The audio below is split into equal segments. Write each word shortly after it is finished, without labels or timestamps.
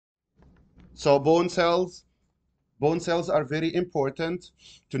So bone cells are very important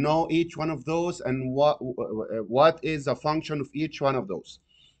to know each one of those and what is the function of each one of those.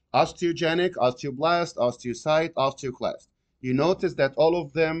 Osteogenic, osteoblast, osteocyte, osteoclast. You notice that all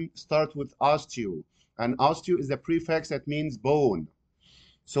of them start with osteo, and osteo is a prefix that means bone.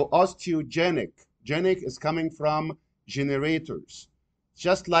 So osteogenic, genic is coming from generators,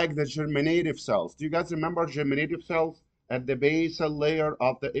 just like the germinative cells. Do you guys remember germinative cells at the basal layer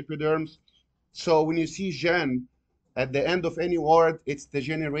of the epidermis? So when you see gen at the end of any word, it's the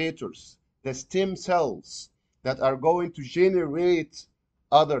generators, the stem cells that are going to generate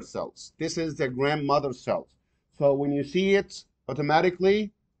other cells. This is the grandmother cells. So when you see it,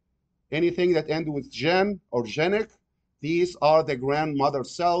 automatically, anything that ends with gen or genic, these are the grandmother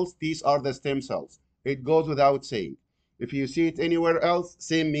cells, these are the stem cells. It goes without saying. If you see it anywhere else,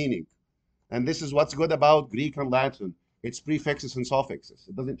 same meaning. And this is what's good about Greek and Latin. It's prefixes and suffixes.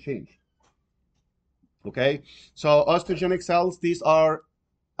 It doesn't change. Okay, so osteogenic cells, these are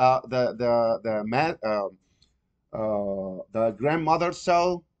the grandmother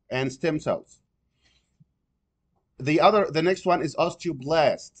cell and stem cells. The next one is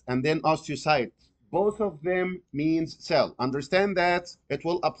osteoblast and then osteocyte. Both of them means cell. Understand that it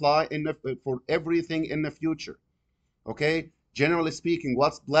will apply for everything in the future. Okay, generally speaking,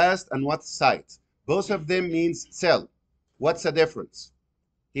 what's blast and what's cyte? Both of them means cell. What's the difference?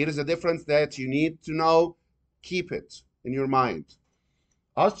 Here is a difference that you need to know. Keep it in your mind.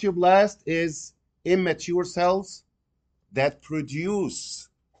 Osteoblast is immature cells that produce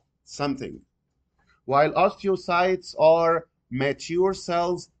something, while osteocytes are mature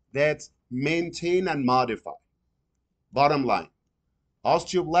cells that maintain and modify. Bottom line,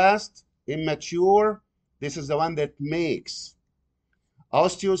 osteoblast, immature, this is the one that makes.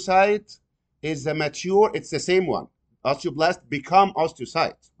 Osteocyte is the mature, it's the same one. Osteoblast become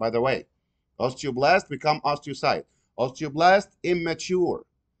osteocyte, by the way. Osteoblast become osteocyte. Osteoblast, immature,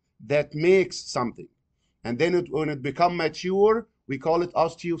 that makes something. And then when it become mature, we call it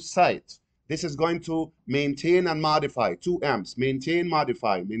osteocyte. This is going to maintain and modify. 2 M's, maintain,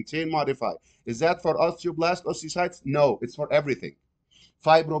 modify, maintain, modify. Is that for osteoblast, osteocytes? No, it's for everything.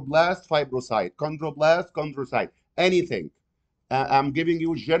 Fibroblast, fibrocyte. Chondroblast, chondrocyte. Anything. I'm giving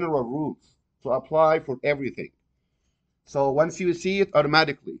you general rules to apply for everything. So once you see it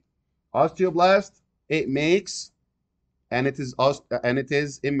automatically, osteoblast, it makes, and it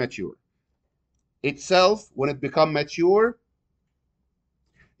is immature. Itself, when it become mature,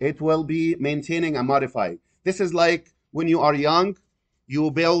 it will be maintaining and modifying. This is like when you are young, you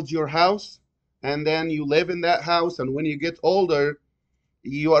build your house, and then you live in that house, and when you get older,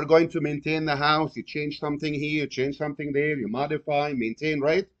 you are going to maintain the house. You change something here, you change something there, you modify, maintain,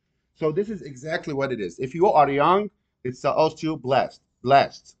 right? So this is exactly what it is. If you are young, it's the osteoblast,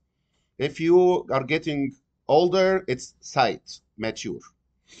 blast. If you are getting older, it's cyte, mature.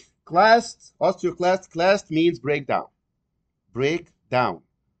 Clast, osteoclast, clast means breakdown. Break down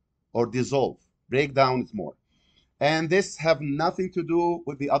or dissolve. Breakdown is more. And this have nothing to do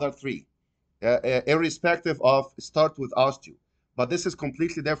with the other three, irrespective of start with osteo. But this is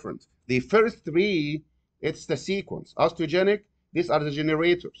completely different. The first three, it's the sequence. Osteogenic, these are the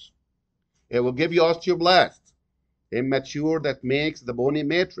generators. It will give you osteoblast, immature that makes the bony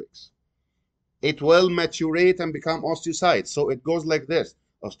matrix. It will maturate and become osteocyte. So it goes like this: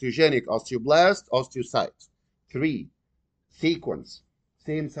 osteogenic, osteoblast, osteocyte. 3, sequence,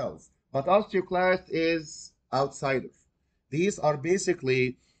 same cells. But osteoclast is outsiders. These are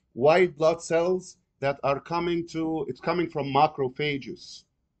basically white blood cells that are it's coming from macrophages,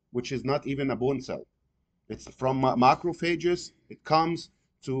 which is not even a bone cell. It's from macrophages. It comes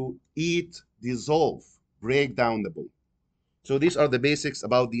to eat, dissolve, break down the bone. So these are the basics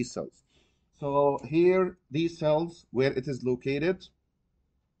about these cells. So here, these cells, where it is located,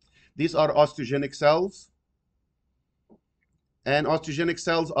 these are osteogenic cells. And osteogenic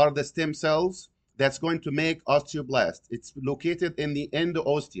cells are the stem cells that's going to make osteoblast. It's located in the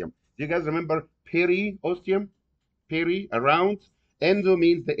endoosteum. Do you guys remember periosteum? Peri, around. Endo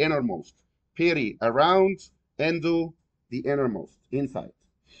means the innermost. Peri, around. Endo, the innermost, inside.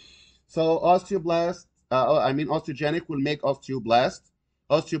 So osteogenic will make osteoblast.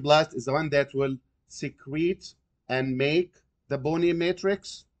 Osteoblast is the one that will secrete and make the bony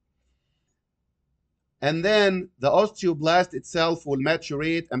matrix. And then the osteoblast itself will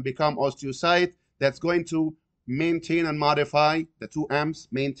maturate and become osteocyte. That's going to maintain and modify, the 2 M's,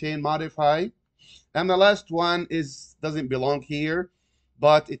 maintain, modify. And the last one doesn't belong here,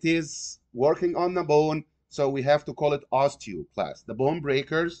 but it is working on the bone, so we have to call it osteoclast. The bone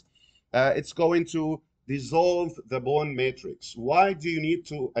breakers, it's going to dissolve the bone matrix. Why do you need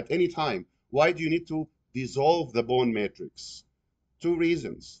to, at any time, Why do you need to dissolve the bone matrix? Two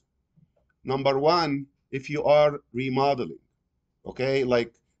reasons. Number one, if you are remodeling, okay,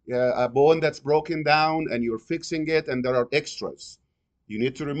 like a bone that's broken down and you're fixing it and there are extras, you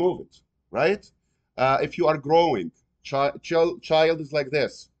need to remove it, right? If you are growing, child is like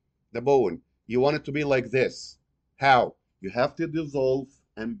this, the bone, you want it to be like this. How? You have to dissolve,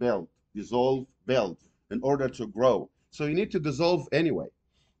 build in order to grow. So you need to dissolve anyway.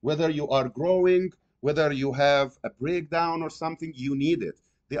 Whether you are growing, whether you have a breakdown or something, you need it.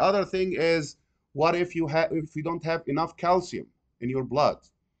 The other thing is, what if you don't have enough calcium in your blood?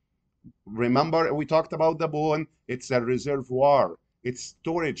 Remember, we talked about the bone. It's a reservoir. It's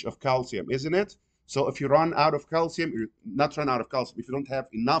storage of calcium, isn't it? So if you run out of calcium, you not run out of calcium, if you don't have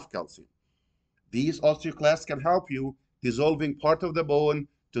enough calcium, these osteoclasts can help you dissolving part of the bone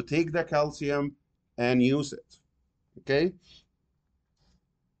to take the calcium and use it. Okay?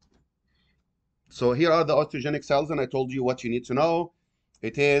 So here are the osteogenic cells, and I told you what you need to know.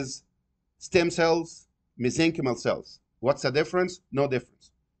 It is stem cells, mesenchymal cells. What's the difference? No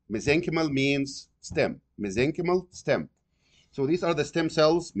difference. Mesenchymal means stem. Mesenchymal, stem. So these are the stem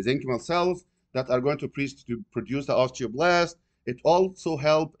cells, mesenchymal cells, that are going to produce the osteoblast. It also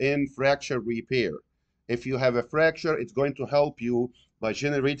help in fracture repair. If you have a fracture, it's going to help you by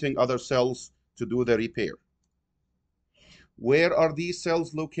generating other cells to do the repair. Where are these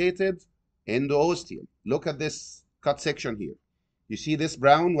cells located? In the osteum. Look at this cut section here. You see this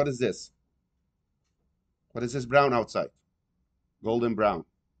brown? What is this? What is this brown outside? Golden brown.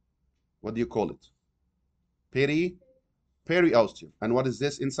 What do you call it? Periosteum. And what is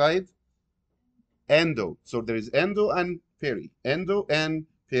this inside? Endo. So there is endo and peri. Endo and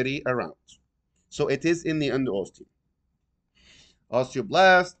peri around. So it is in the endosteum.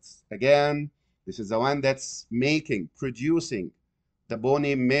 Osteoblasts, again, this is the one that's producing the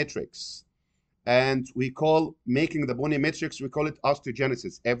bony matrix. And we call making the bony matrix, we call it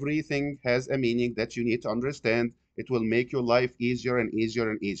osteogenesis. Everything has a meaning that you need to understand. It will make your life easier and easier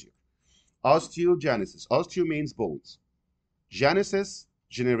and easier. Osteogenesis. Osteo means bones. Genesis,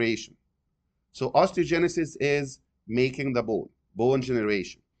 generation. So osteogenesis is making the bone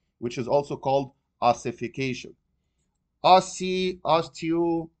generation, which is also called ossification.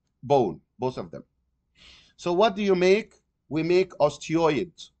 Osteo, bone, both of them. So what do you make? We make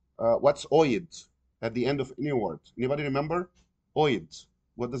osteoid. What's oid at the end of any word? Anybody remember? Oid.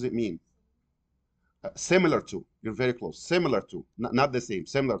 What does it mean? Similar to. You're very close. Similar to. Not the same.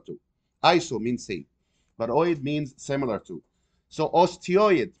 Similar to. Iso means same. But oid means similar to. So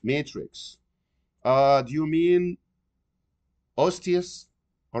osteoid matrix. Do you mean osteus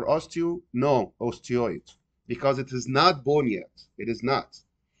or osteo? No, osteoid. Because it is not bone yet. It is not.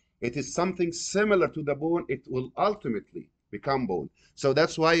 It is something similar to the bone. It will ultimately become bone. So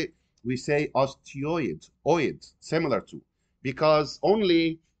that's why we say osteoid, oid, similar to. Because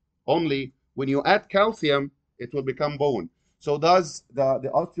only when you add calcium, it will become bone. So does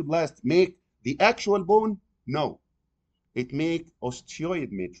the osteoblast make the actual bone? No. It makes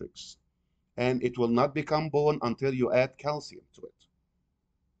osteoid matrix. And it will not become bone until you add calcium to it.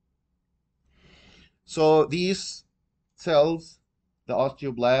 So these cells, the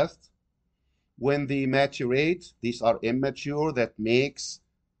osteoblast, when they maturate, these are immature, that makes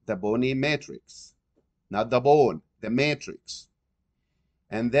the bony matrix, not the bone, the matrix.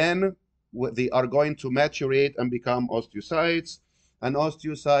 And then they are going to maturate and become osteocytes, and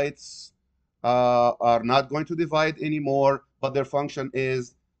osteocytes are not going to divide anymore, but their function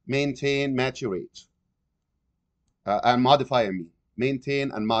is maintain, maturate, and modify,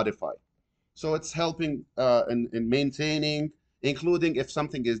 maintain and modify. So it's helping in maintaining, including if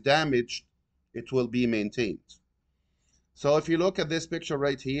something is damaged, it will be maintained. So if you look at this picture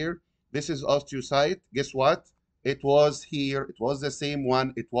right here, this is osteocyte. Guess what? It was here. It was the same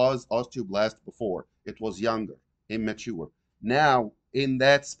one. It was osteoblast before. It was younger, immature. Now in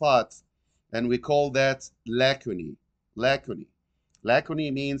that spot, and we call that lacunae. Lacunae.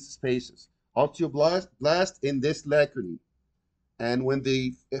 Lacunae means spaces. Osteoblast in this lacunae. And when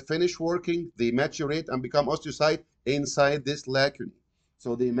they finish working, they maturate and become osteocyte inside this lacunae.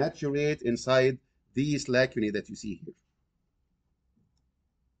 So they maturate inside these lacunae that you see here.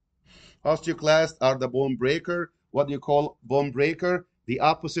 Osteoclasts are the bone breaker. What do you call bone breaker? The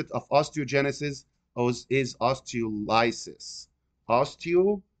opposite of osteogenesis is osteolysis.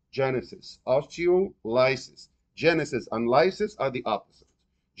 Osteogenesis, osteolysis. Genesis and lysis are the opposite.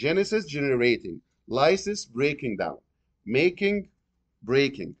 Genesis, generating. Lysis, breaking down. Making,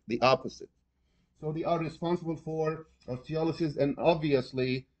 breaking, the opposite. So they are responsible for osteolysis, and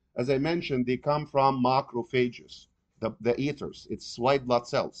obviously, as I mentioned, they come from macrophages, the eaters. It's white blood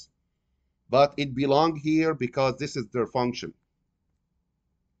cells. but it belong here because this is their function.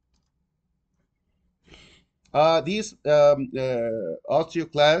 These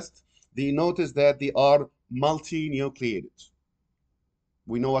osteoclasts, they notice that they are multinucleated.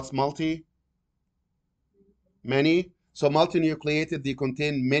 We know what's multi? Many. So multinucleated, they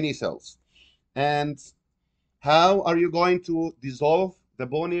contain many cells. And how are you going to dissolve the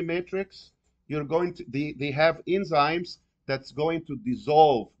bony matrix? You're going to, they have enzymes that's going to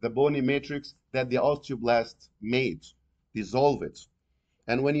dissolve the bony matrix that the osteoblast made, dissolve it.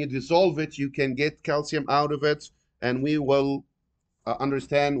 And when you dissolve it, you can get calcium out of it, and we will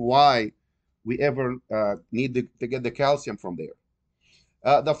understand why we ever need to get the calcium from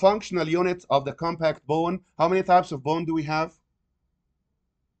there. The functional unit of the compact bone, how many types of bone do we have?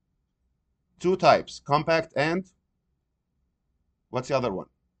 Two types, compact and what's the other one?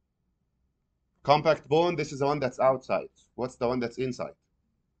 Compact bone, this is the one that's outside. What's the one that's inside?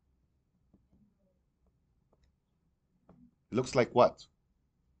 It looks like what?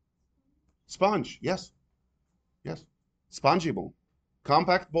 Sponge, yes, yes. Spongy bone.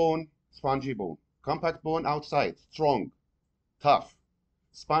 Compact bone, spongy bone. Compact bone outside, strong, tough.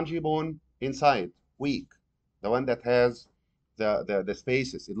 Spongy bone inside, weak. The one that has the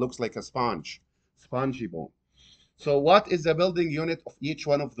spaces. It looks like a sponge. Spongy bone. So what is the building unit of each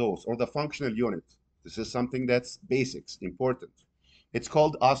one of those, or the functional unit? This is something that's basics, important. It's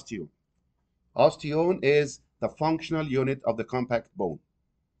called osteon. Osteon is the functional unit of the compact bone.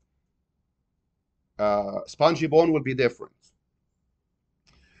 Spongy bone will be different.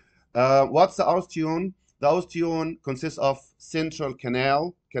 What's the osteon? The osteon consists of central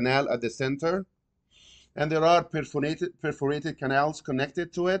canal at the center, and there are perforated canals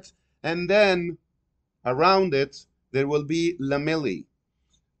connected to it, and then around it there will be lamellae,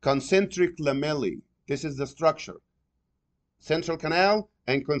 concentric lamellae. This is the structure. Central canal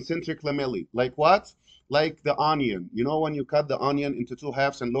and concentric lamellae. Like what? Like the onion. You know when you cut the onion into two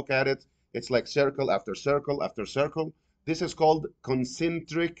halves and look at it, it's like circle after circle after circle. This is called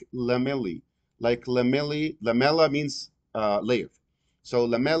concentric lamellae. Like lamellae, lamella means layer. So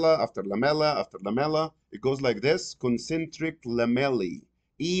lamella after lamella after lamella, it goes like this, concentric lamellae.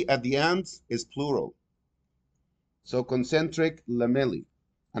 E at the end is plural. So concentric lamellae.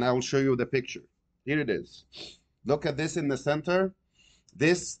 And I will show you the picture. Here it is. Look at this in the center.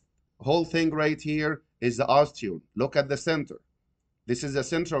 This whole thing right here is the osteon. Look at the center. This is the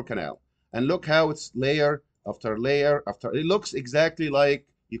central canal. And look how it's layer after layer after. It looks exactly like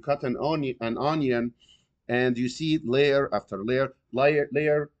you cut an onion and you see layer after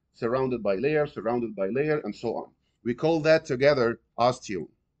layer surrounded by layer, and so on. We call that together osteon.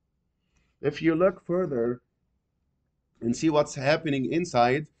 If you look further and see what's happening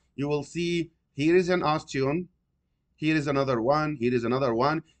inside, you will see here is an osteon, here is another one, here is another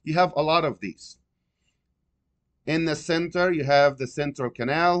one. You have a lot of these. In the center, you have the central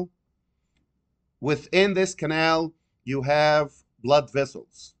canal. Within this canal, you have blood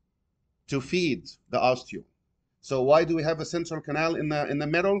vessels to feed the osteon. So why do we have a central canal in the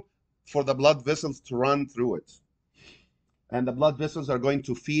middle? For the blood vessels to run through it. And the blood vessels are going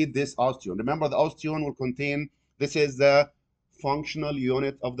to feed this osteon. Remember, the osteon will contain, this is the functional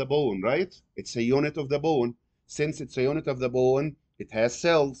unit of the bone, right? It's a unit of the bone. Since it's a unit of the bone, it has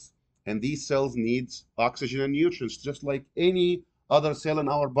cells, and these cells need oxygen and nutrients, just like any other cell in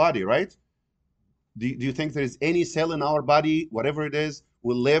our body, right? Do you think there is any cell in our body, whatever it is,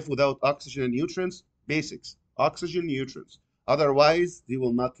 will live without oxygen and nutrients? Basics, oxygen, nutrients. Otherwise, they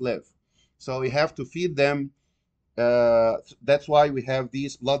will not live. So we have to feed them. That's why we have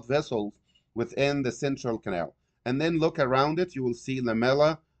these blood vessels within the central canal. And then look around it, you will see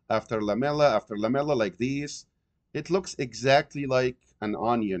lamella after lamella after lamella like these. It looks exactly like an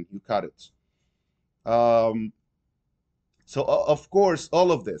onion. You cut it. So of course,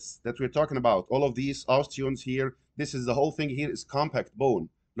 all of this that we're talking about, all of these osteons here, this is the whole thing here is compact bone.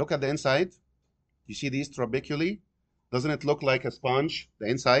 Look at the inside. You see these trabeculae? Doesn't it look like a sponge, the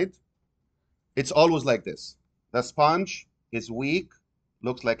inside? It's always like this. The sponge is weak,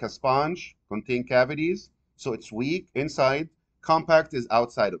 looks like a sponge, contain cavities, so it's weak inside. Compact is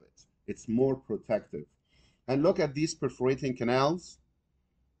outside of it. It's more protective. And look at these perforating canals.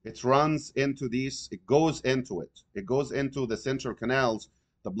 It runs into these, it goes into it. It goes into the central canals.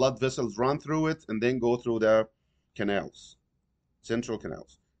 The blood vessels run through it and then go through the canals, central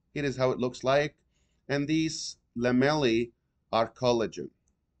canals. Here is how it looks like. And these lamellae are collagen,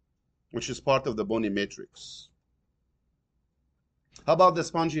 which is part of the bony matrix. How about the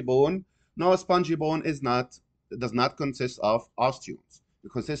spongy bone? No, a spongy bone is not, it does not consist of osteons.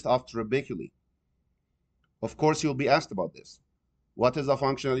 It consists of trabeculae. Of course, you'll be asked about this. What is the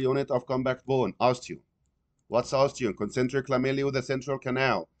functional unit of compact bone? Osteo. What's osteon? Concentric lamellae with a central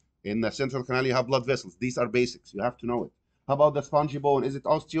canal. In the central canal, you have blood vessels. These are basics. You have to know it. How about the spongy bone? Is it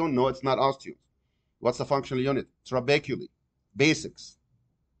osteon? No, it's not osteon. What's the functional unit? Trabeculae. Basics.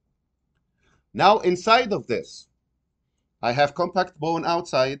 Now, inside of this, I have compact bone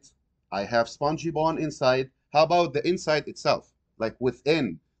outside. I have spongy bone inside. How about the inside itself? Like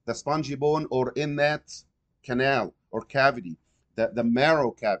within the spongy bone or in that canal or cavity, the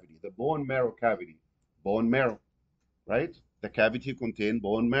marrow cavity, the bone marrow cavity, bone marrow, right? The cavity contains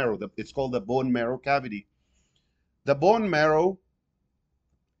bone marrow. It's called the bone marrow cavity. The bone marrow,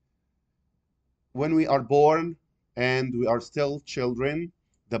 when we are born and we are still children,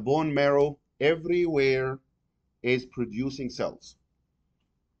 the bone marrow everywhere is producing cells.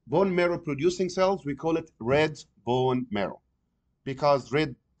 Bone marrow producing cells, we call it red bone marrow because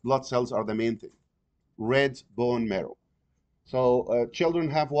red blood cells are the main thing. Red bone marrow. So children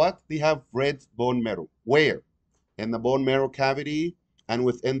have what? They have red bone marrow. Where? In the bone marrow cavity and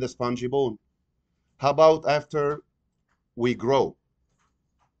within the spongy bone. How about after we grow?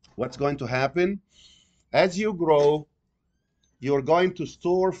 What's going to happen? As you grow, you're going to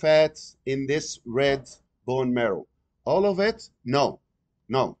store fats in this red bone marrow. All of it? No,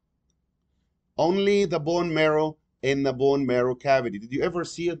 no. Only the bone marrow in the bone marrow cavity. Did you ever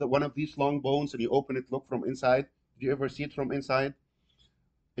see one of these long bones and you open it, look from inside? Did you ever see it from inside?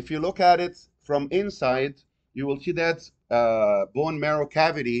 If you look at it from inside, you will see that bone marrow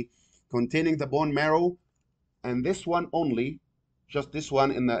cavity containing the bone marrow, and this one only, just this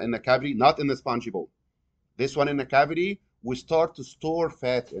one in the cavity, not in the spongy bone. This one in the cavity, we start to store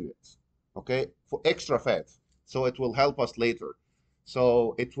fat in it, okay, for extra fat. So it will help us later.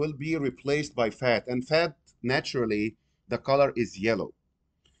 So it will be replaced by fat, and fat naturally the color is yellow.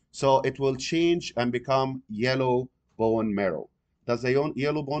 So it will change and become yellow bone marrow. Does the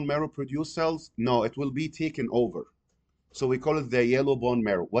yellow bone marrow produce cells? No, it will be taken over. So we call it the yellow bone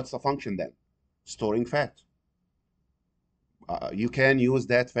marrow. What's the function then? Storing fat. You can use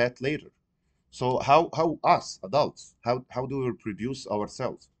that fat later. So how us adults, how do we produce our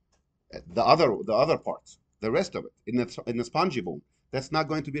cells? The other parts, the rest of it in the spongy bone, that's not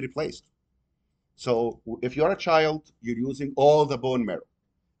going to be replaced. So if you're a child, you're using all the bone marrow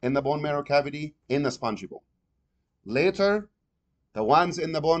in the bone marrow cavity in the spongy bone. Later, the ones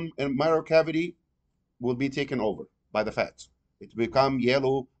in the bone and marrow cavity will be taken over by the fat. It become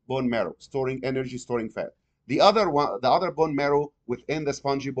yellow bone marrow, storing energy, storing fat. The other bone marrow within the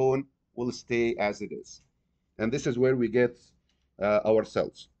spongy bone will stay as it is. And this is where we get our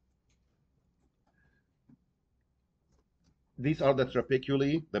cells. These are the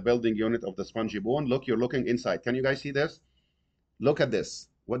trabeculae, the building unit of the spongy bone. Look, you're looking inside. Can you guys see this? Look at this.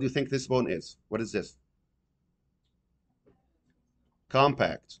 What do you think this bone is? What is this?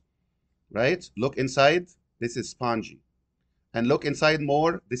 Compact, right? Look inside. This is spongy. And look inside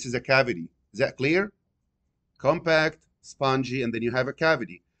more. This is a cavity. Is that clear? Compact, spongy, and then you have a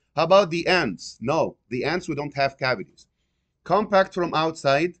cavity. How about the ants? No, the ants, we don't have cavities. Compact from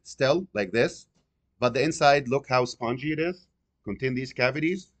outside, still like this, but the inside, look how spongy it is, contain these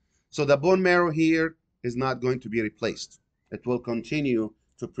cavities. So the bone marrow here is not going to be replaced. It will continue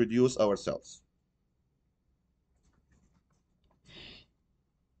to produce our cells.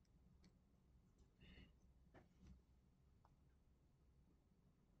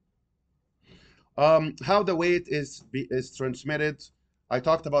 How the weight is transmitted, I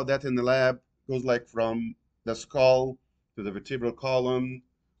talked about that in the lab. It goes like from the skull to the vertebral column,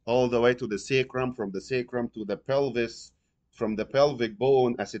 all the way to the sacrum, from the sacrum to the pelvis, from the pelvic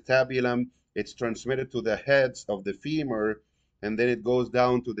bone, acetabulum. It's transmitted to the heads of the femur, and then it goes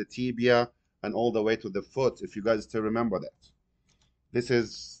down to the tibia and all the way to the foot, if you guys still remember that. This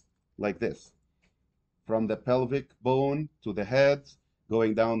is like this from the pelvic bone to the head,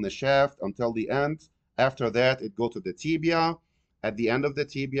 going down the shaft until the end. After that, it go to the tibia. At the end of the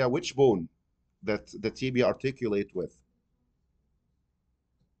tibia, which bone that the tibia articulate with?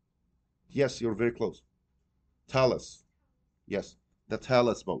 Yes, you're very close. Talus. Yes, the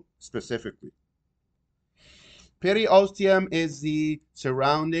talus bone specifically. Periosteum is the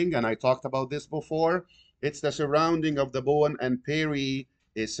surrounding, and I talked about this before. It's the surrounding of the bone, and peri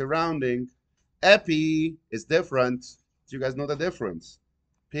is surrounding. Epi is different. Do you guys know the difference?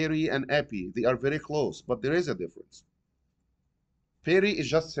 Peri and epi, they are very close, but there is a difference. Peri is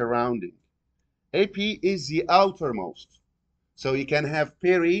just surrounding. Epi is the outermost. So you can have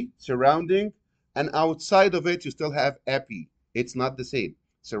peri, surrounding, and outside of it, you still have epi. It's not the same.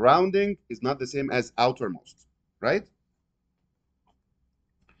 Surrounding is not the same as outermost, right?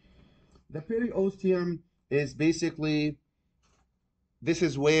 The periosteum is basically This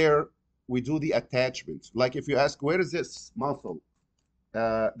is where we do the attachment. Like if you ask, where is this muscle?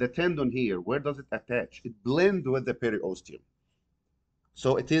 The tendon here, where does it attach? It blends with the periosteum.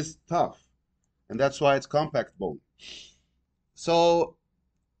 So it is tough, and that's why it's compact bone. So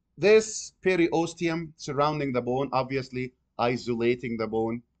this periosteum surrounding the bone, obviously isolating the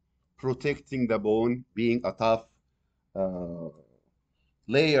bone, protecting the bone, being a tough uh,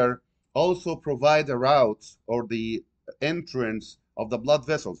 layer, also provide a route or the entrance of the blood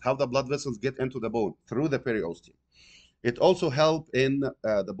vessels, how the blood vessels get into the bone through the periosteum. It also help in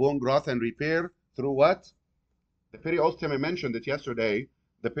the bone growth and repair through what? The periosteum, I mentioned it yesterday.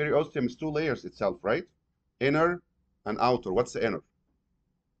 The periosteum is two layers itself, right? Inner and outer. What's the inner?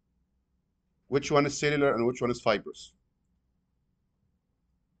 Which one is cellular and which one is fibrous?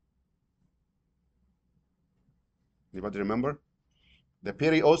 Anybody remember? The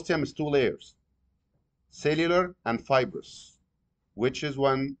periosteum is two layers, cellular and fibrous. Which is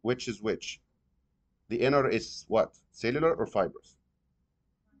one? Which is which? The inner is what? Cellular or fibrous?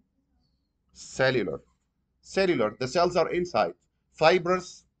 Cellular. Cellular. The cells are inside.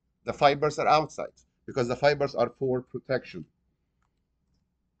 Fibrous. The fibers are outside because the fibers are for protection.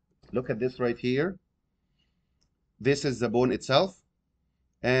 Look at this right here. This is the bone itself,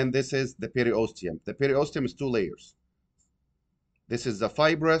 and this is the periosteum. The periosteum is two layers. This is the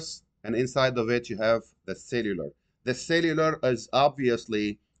fibrous, and inside of it you have the cellular. The cellular is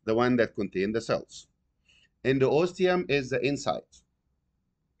obviously the one that contains the cells. Endosteum is the inside.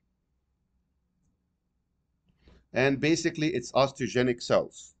 And basically it's osteogenic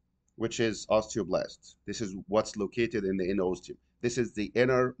cells, which is osteoblasts. This is what's located in the endosteum. This is the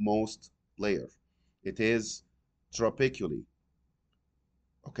innermost layer. It is trapeculae.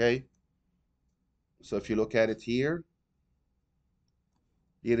 Okay? So if you look at it here,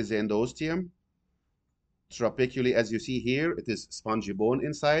 here is the endosteum. Trapeculae, as you see here, it is spongy bone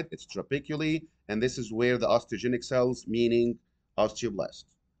inside. It's trapeculae, and this is where the osteogenic cells, meaning osteoblast,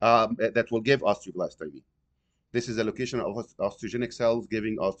 that will give osteoblast, I mean. This is the location of osteogenic cells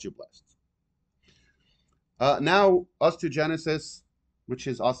giving osteoblasts. Now, osteogenesis, which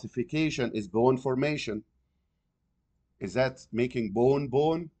is ossification, is bone formation. Is that making bone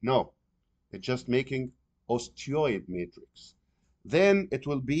bone? No, it's just making osteoid matrix. Then it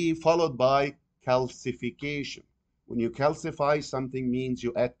will be followed by calcification. When you calcify something means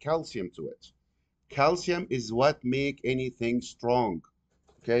you add calcium to it. Calcium is what make anything strong.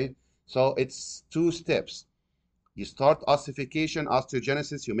 Okay, so it's two steps. You start ossification,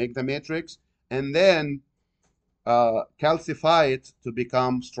 osteogenesis, you make the matrix, and then calcify it to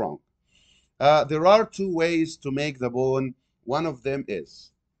become strong. There are two ways to make the bone. One of them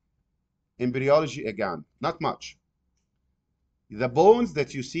is embryology again, not much. The bones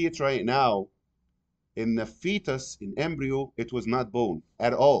that you see it right now in the fetus, in embryo, it was not bone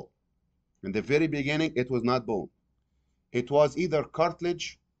at all. In the very beginning, it was not bone. It was either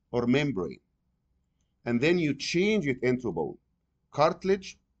cartilage or membrane. And then you change it into bone,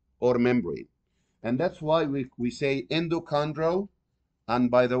 cartilage or membrane. And that's why we say endochondral.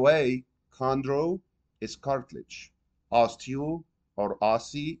 And by the way, chondro is cartilage. Osteo or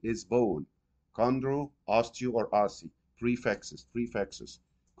ossi is bone. Chondro, osteo, or ossi. Prefixes,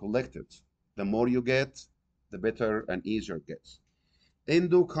 collected. The more you get, the better and easier it gets.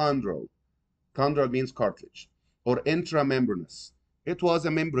 Endochondral. Chondral means cartilage. Or intramembranous. It was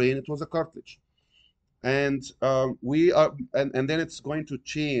a membrane, it was a cartilage. And and then it's going to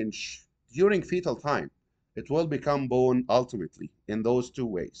change during fetal time. It will become bone ultimately in those two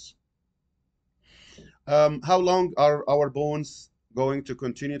ways. How long are our bones going to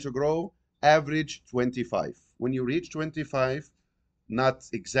continue to grow? Average 25. When you reach 25, not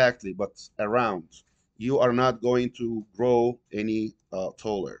exactly, but around, you are not going to grow any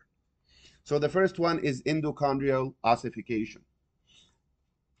taller. So the first one is endochondral ossification.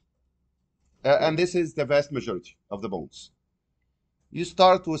 And this is the vast majority of the bones. You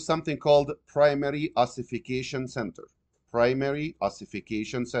start with something called primary ossification center. Primary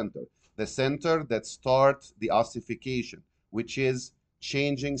ossification center. The center that starts the ossification, which is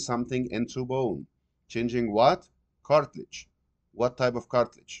changing something into bone. Changing what? Cartilage. What type of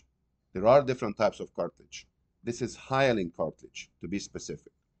cartilage? There are different types of cartilage. This is hyaline cartilage, to be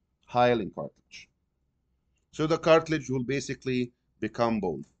specific. Hyaline cartilage. So the cartilage will basically become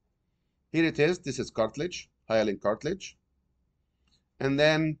bone. Here it is. This is cartilage, hyaline cartilage. And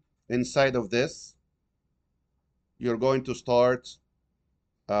then inside of this, you're going to start,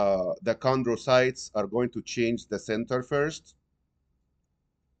 the chondrocytes are going to change the center first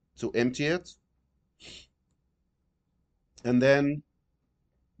to empty it. And then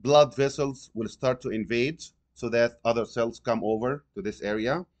blood vessels will start to invade so that other cells come over to this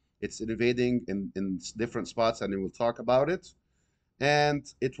area. It's invading in different spots, and we will talk about it. And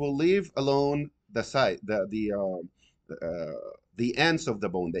it will leave alone the side, the ends of the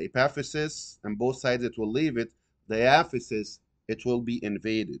bone, the epiphysis, and both sides it will leave it. The diaphysis, it will be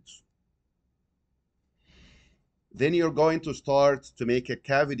invaded. Then you're going to start to make a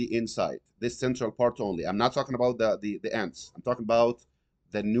cavity inside this central part only. I'm not talking about the ends. I'm talking about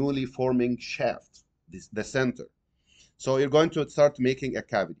the newly forming shaft, the center. So you're going to start making a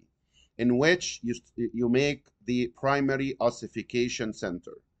cavity in which you make the primary ossification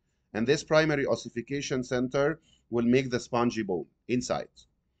center. And this primary ossification center will make the spongy bone inside.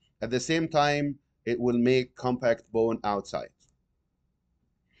 At the same time, it will make compact bone outside.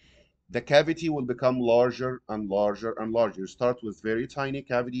 The cavity will become larger and larger and larger. You start with very tiny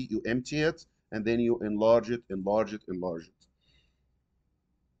cavity, you empty it, and then you enlarge it, enlarge it, enlarge it.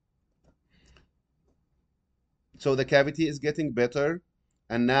 So the cavity is getting better,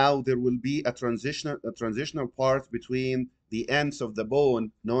 and now there will be a transitional part between the ends of the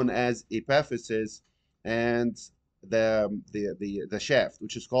bone known as epiphysis and the shaft,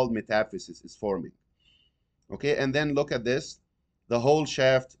 which is called metaphysis, is forming. Okay, and then look at this. The whole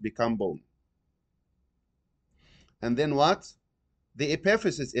shaft become bone. And then what? The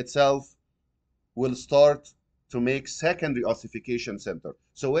epiphysis itself will start to make secondary ossification center.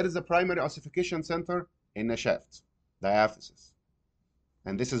 So where is the primary ossification center? In the shaft, diaphysis.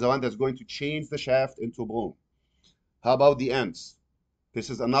 And this is the one that's going to change the shaft into bone. How about the ends? This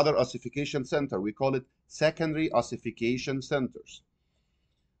is another ossification center. We call it secondary ossification centers.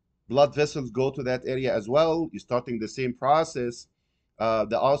 Blood vessels go to that area as well. You're starting the same process.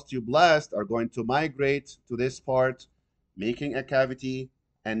 The osteoblasts are going to migrate to this part, making a cavity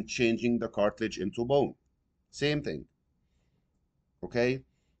and changing the cartilage into bone. Same thing. Okay?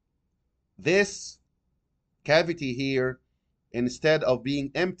 This cavity here, instead of being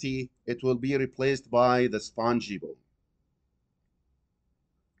empty, it will be replaced by the spongy bone.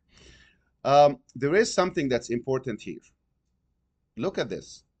 There is something that's important here. Look at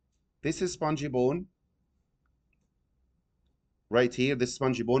this. This is spongy bone. Right here, this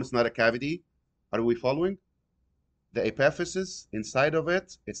spongy bone is not a cavity. Are we following? The epiphysis inside of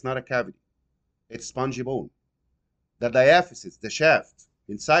it, it's not a cavity. It's spongy bone. The diaphysis, the shaft,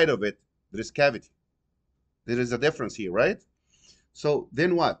 inside of it, there is cavity. There is a difference here, right? So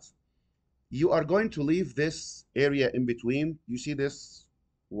then what? You are going to leave this area in between. You see this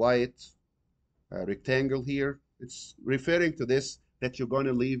white rectangle here? It's referring to this, that you're going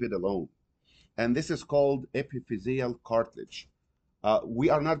to leave it alone. And this is called epiphyseal cartilage. We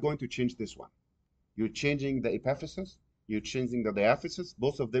are not going to change this one. You're changing the epiphysis, you're changing the diaphysis.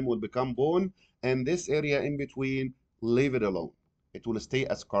 Both of them will become bone, and this area in between, leave it alone. It will stay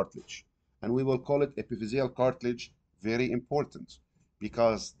as cartilage. And we will call it epiphyseal cartilage. Very important,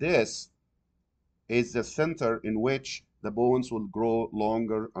 because this is the center in which the bones will grow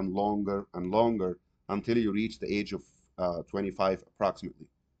longer and longer and longer until you reach the age of 25 approximately.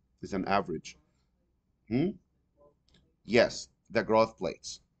 This is an average. Hmm? Yes, the growth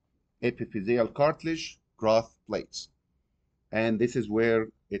plates. Epiphyseal cartilage, growth plates. And this is where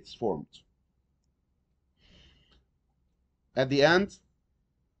it's formed. At the end,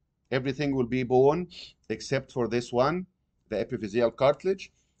 everything will be bone except for this one, the epiphyseal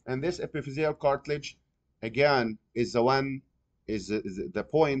cartilage. And this epiphyseal cartilage, again, is the one, is the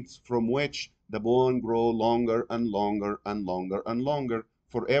point from which the bone grow longer and longer and longer and longer.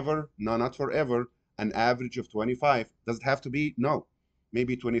 Forever? No, not forever. An average of 25. Does it have to be? No.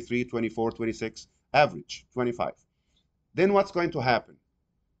 Maybe 23, 24, 26. Average, 25. Then what's going to happen?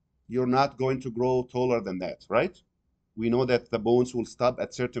 You're not going to grow taller than that, right? We know that the bones will stop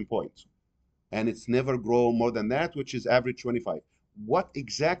at certain point, and it's never grow more than that, which is average 25. What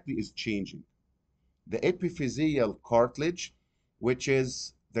exactly is changing? The epiphyseal cartilage, which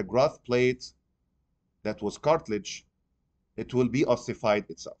is the growth plate that was cartilage, it will be ossified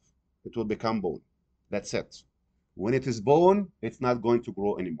itself. It will become bone. That's it. When it is bone, it's not going to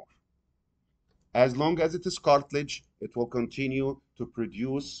grow anymore. As long as it is cartilage, it will continue to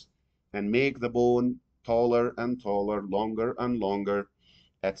produce and make the bone taller and taller, longer and longer.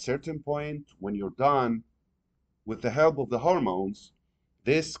 At certain point, when you're done, with the help of the hormones,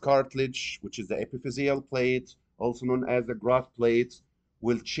 this cartilage, which is the epiphyseal plate, also known as the growth plate,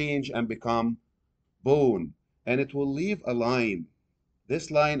 will change and become bone, and it will leave a line.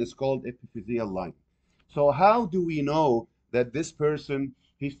 This line is called epiphyseal line. So how do we know that this person,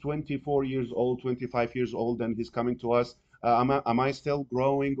 he's 24 years old, 25 years old, and he's coming to us? Am I still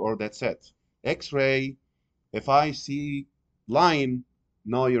growing, or that's it? X-ray, if I see line,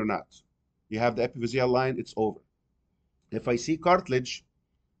 no, you're not. You have the epiphyseal line, it's over. If I see cartilage,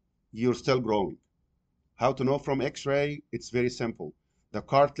 you're still growing. How to know from X-ray? It's very simple. The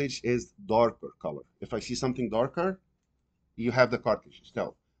cartilage is darker color. If I see something darker, you have the cartilage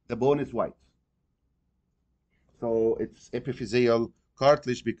still. The bone is white. So it's epiphyseal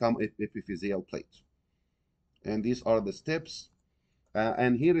cartilage become epiphyseal plate. And these are the steps.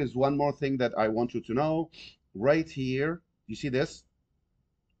 And here is one more thing that I want you to know. Right here, you see this?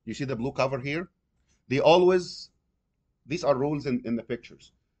 You see the blue cover here? They always, these are rules in the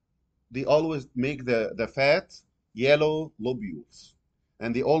pictures. They always make the fat yellow lobules.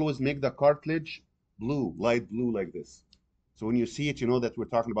 And they always make the cartilage blue, light blue like this. So when you see it, you know that we're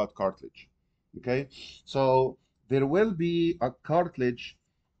talking about cartilage. Okay? So there will be a cartilage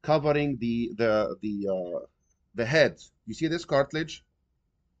covering the head. You see this cartilage?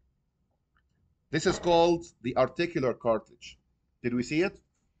 This is called the articular cartilage. Did we see it?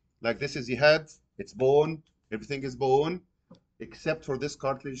 Like this is the head, it's bone, everything is bone, except for this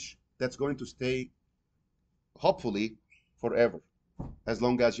cartilage that's going to stay, hopefully, forever, as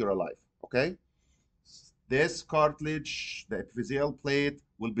long as you're alive. Okay? This cartilage, the epiphyseal plate,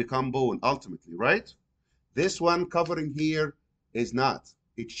 will become bone ultimately, right? This one covering here is not.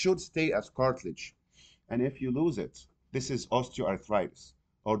 It should stay as cartilage. And if you lose it, this is osteoarthritis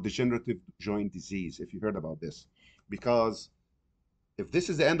or degenerative joint disease, if you heard about this. Because if this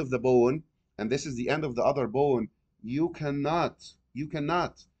is the end of the bone and this is the end of the other bone, you cannot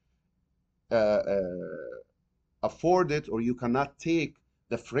uh, uh, afford it, or you cannot take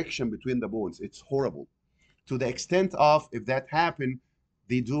the friction between the bones. It's horrible. To the extent of, if that happen,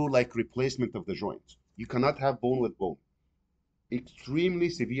 they do like replacement of the joint. You cannot have bone with bone. Extremely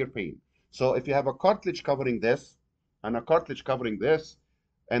severe pain. So if you have a cartilage covering this and a cartilage covering this,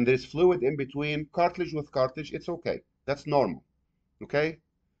 and there's fluid in between, cartilage with cartilage, it's okay. That's normal. Okay?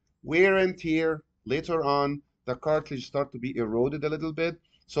 Wear and tear, later on, the cartilage start to be eroded a little bit.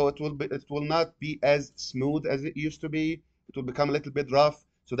 So it will not be as smooth as it used to be. It will become a little bit rough.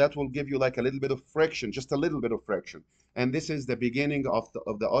 So that will give you like a little bit of friction, just a little bit of friction. And this is the beginning of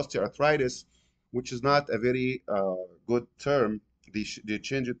the osteoarthritis, which is not a very good term. They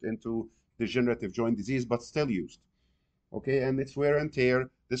change it into degenerative joint disease, but still used. Okay, and it's wear and tear.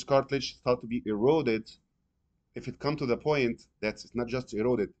 This cartilage start to be eroded. If it come to the point that it's not just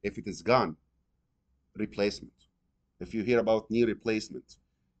eroded, if it is gone, replacement. If you hear about knee replacement,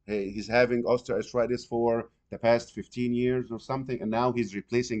 hey, he's having osteoarthritis for the past 15 years or something, and now he's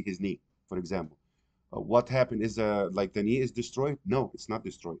replacing his knee, for example. What happened is like the knee is destroyed? No, it's not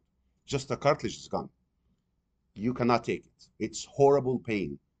destroyed. Just the cartilage is gone. You cannot take it. It's horrible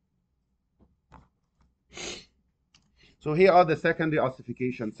pain. So here are the secondary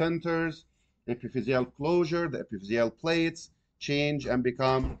ossification centers, epiphyseal closure, the epiphyseal plates change and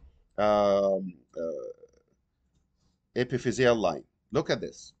become epiphyseal line. Look at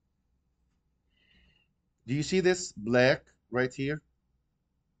this. Do you see this black right here?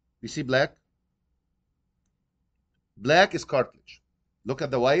 You see black? Black is cartilage. Look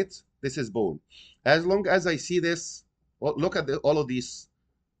at the white. This is bone. As long as I see this, well, look at all of these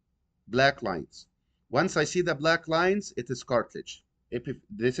black lines. Once I see the black lines, it is cartilage.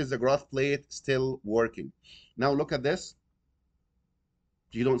 This is the growth plate still working. Now look at this.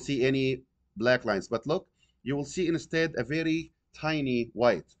 You don't see any black lines, but look, you will see instead a very tiny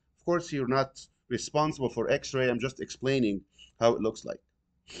white. Of course, you're not responsible for X-ray. I'm just explaining how it looks like.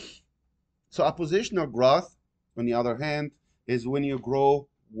 So oppositional growth, on the other hand, is when you grow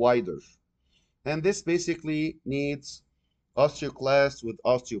wider. And this basically needs osteoclast with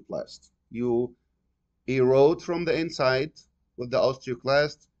osteoblast. You erode from the inside with the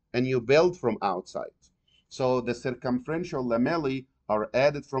osteoclast, and you build from outside. So the circumferential lamellae are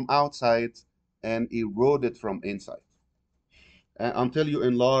added from outside and eroded from inside until you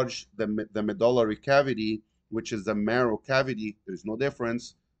enlarge the medullary cavity, which is the marrow cavity. There's no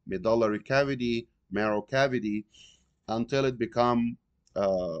difference. Medullary cavity, marrow cavity, until it become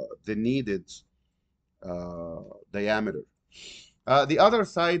the needed diameter. The other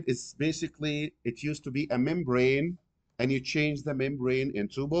side is basically, it used to be a membrane, and you change the membrane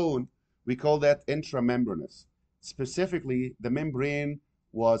into bone. We call that intramembranous. Specifically, the membrane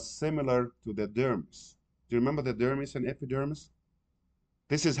was similar to the dermis. Do you remember the dermis and epidermis?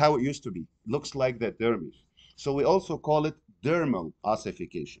 This is how it used to be. Looks like the dermis. So we also call it dermal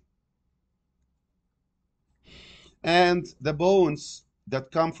ossification. And the bones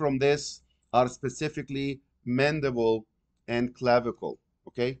that come from this are specifically mandible and clavicle.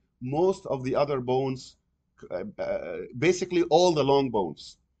 Okay, most of the other bones, basically all the long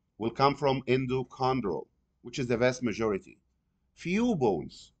bones, will come from endochondral, which is the vast majority. Few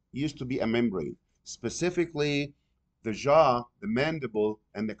bones used to be a membrane, specifically the jaw, the mandible,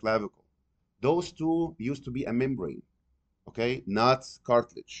 and the clavicle. Those two used to be a membrane, okay, not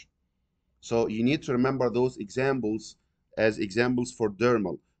cartilage. So you need to remember those examples as examples for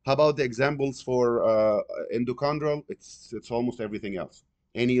dermal. How about the examples for endochondral? It's almost everything else.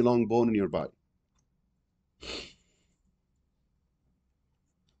 Any long bone in your body.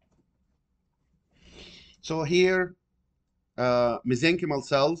 So here, mesenchymal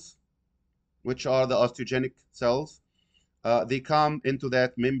cells, which are the osteogenic cells, they come into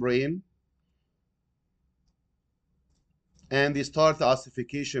that membrane and they start the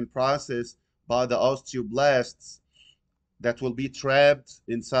ossification process by the osteoblasts that will be trapped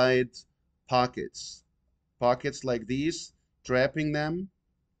inside pockets. Pockets like these, trapping them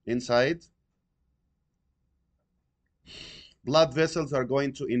inside. Blood vessels are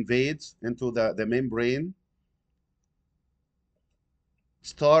going to invade into the membrane,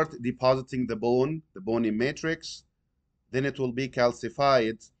 start depositing the bony matrix, then it will be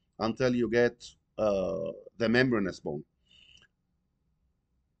calcified until you get the membranous bone.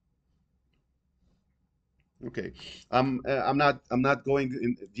 Okay, I'm not going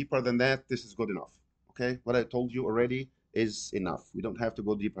in deeper than that. This is good enough. Okay, what I told you already is enough. We don't have to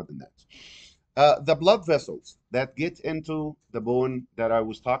go deeper than that. The blood vessels that get into the bone that I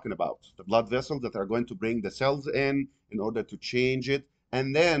was talking about, the blood vessels that are going to bring the cells in order to change it,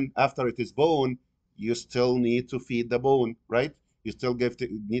 and then after it is bone, you still need to feed the bone, right? You still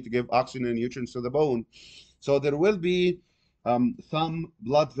need to give oxygen and nutrients to the bone. So there will be some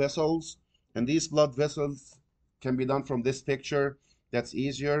blood vessels, and these blood vessels can be done from this picture. That's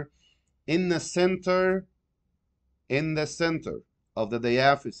easier. In the center, in the center of the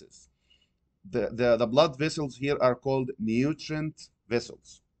diaphysis, the blood vessels here are called nutrient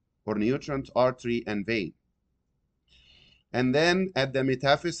vessels or nutrient artery and vein. And then at the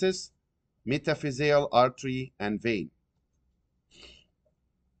metaphysis, metaphyseal artery and vein.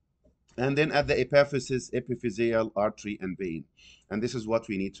 And then at the epiphysis, epiphyseal artery and vein. And this is what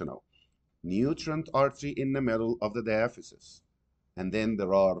we need to know. Nutrient artery in the middle of the diaphysis. And then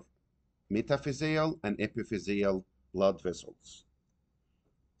there are metaphyseal and epiphyseal blood vessels.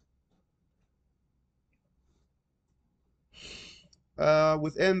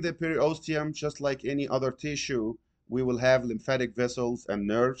 Within the periosteum, just like any other tissue, we will have lymphatic vessels and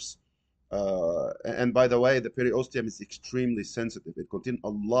nerves. And by the way, the periosteum is extremely sensitive. It contains a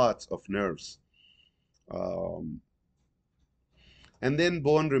lot of nerves. Um, and then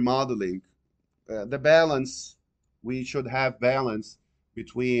bone remodeling. The balance, we should have balance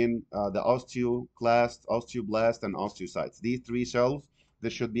between the osteoblast, and osteocytes. These three cells,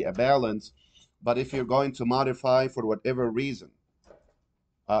 there should be a balance. But if you're going to modify for whatever reason,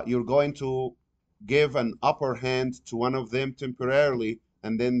 you're going to give an upper hand to one of them temporarily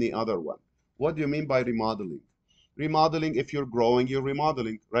and then the other one. What do you mean by remodeling? Remodeling, if you're growing, you're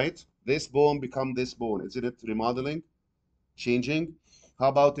remodeling, right? This bone become this bone. Isn't it remodeling? Changing? How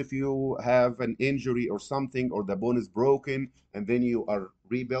about if you have an injury or something, or the bone is broken and then you are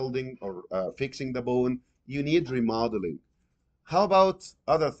rebuilding or fixing the bone? You need remodeling. How about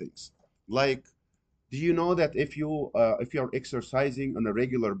other things? Like, do you know that if you're exercising on a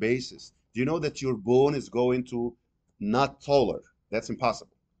regular basis, do you know that your bone is going to not taller? That's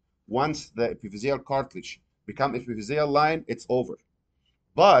impossible. Once the epiphyseal cartilage become epiphyseal line, it's over.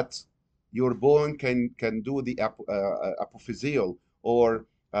 But your bone can do the apophyseal, or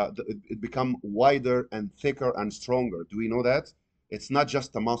it become wider and thicker and stronger. Do we know that? It's not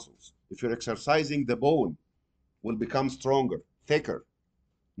just the muscles. If you're exercising, the bone will become stronger, thicker,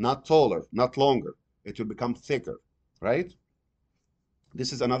 not taller, not longer. It will become thicker, right?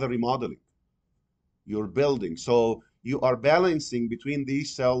 This is another remodeling. You're building. So you are balancing between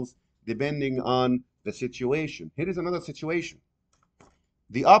these cells depending on the situation. Here is another situation.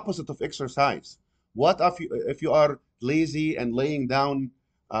 The opposite of exercise. What if you are lazy and laying down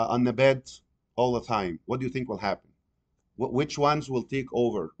on the bed all the time? What do you think will happen? Which ones will take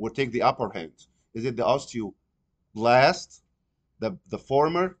over, will take the upper hand? Is it the osteoblast, the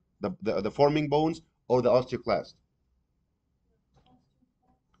former, the forming bones, or the osteoclast?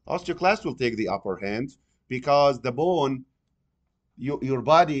 Osteoclast will take the upper hand because the bone, your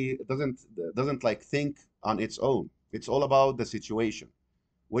body doesn't like think on its own. It's all about the situation.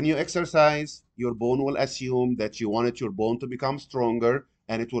 When you exercise, your bone will assume that you wanted your bone to become stronger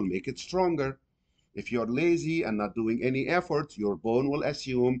and it will make it stronger. If you're lazy and not doing any effort, your bone will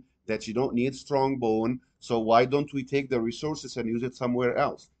assume that you don't need strong bone. So why don't we take the resources and use it somewhere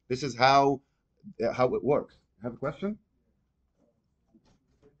else? This is how it works. Have a question?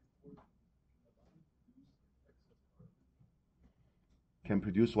 Can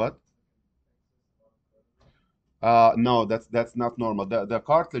produce what? No, that's not normal. The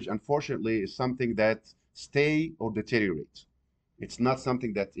cartilage, unfortunately, is something that stay or deteriorate. It's not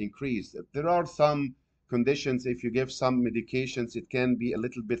something that increase. There are some conditions, if you give some medications, it can be a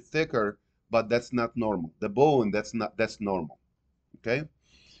little bit thicker, but that's not normal. The bone, that's normal. Okay?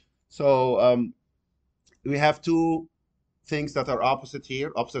 So we have two things that are opposite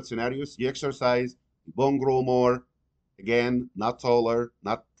here, opposite scenarios. You exercise, bone grow more, again, not taller,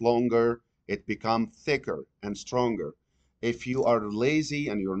 not longer. It become thicker and stronger. If you are lazy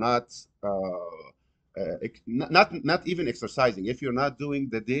and you're not not even exercising, if you're not doing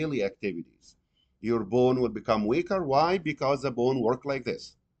the daily activities, your bone will become weaker. Why? Because the bone work like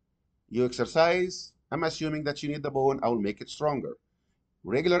this. You exercise, I'm assuming that you need the bone, I will make it stronger.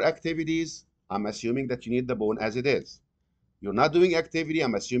 Regular activities, I'm assuming that you need the bone as it is. You're not doing activity,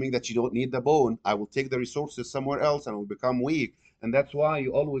 I'm assuming that you don't need the bone. I will take the resources somewhere else and will become weak. And that's why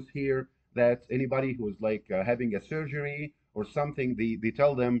you always hear that anybody who's like having a surgery or something, they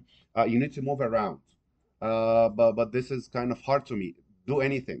tell them you need to move around. But this is kind of hard to me. Do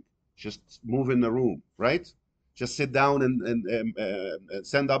anything, just move in the room, right? Just sit down and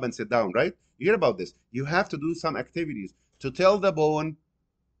stand up and sit down, right? You hear about this. You have to do some activities to tell the bone,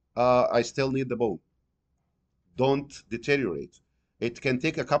 I still need the bone. Don't deteriorate. It can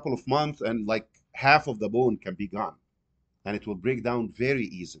take a couple of months and like half of the bone can be gone and it will break down very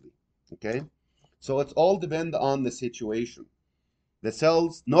easily. Okay? So it's all depend on the situation. The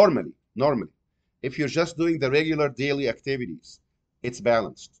cells normally, if you're just doing the regular daily activities, it's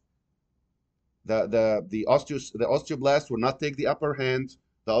balanced. The osteoblast will not take the upper hand,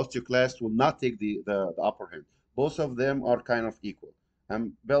 the osteoclast will not take the upper hand. Both of them are kind of equal.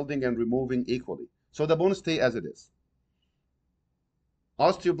 I'm building and removing equally. So the bone stay as it is.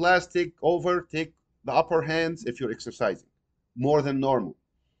 Osteoblast take the upper hands if you're exercising more than normal.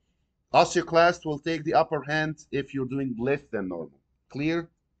 Osteoclast will take the upper hand if you're doing less than normal. Clear?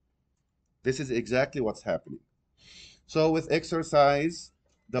 This is exactly what's happening. So with exercise,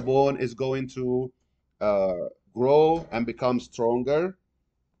 the bone is going to grow and become stronger.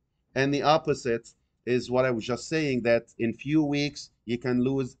 And the opposite is what I was just saying, that in few weeks, you can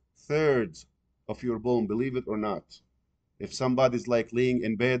lose thirds of your bone, believe it or not. If somebody's like laying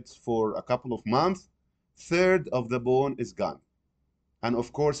in bed for a couple of months, third of the bone is gone. And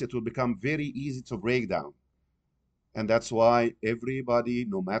of course, it will become very easy to break down. And that's why everybody,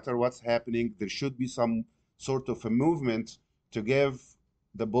 no matter what's happening, there should be some sort of a movement to give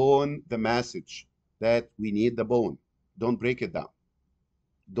the bone the message that we need the bone. Don't break it down.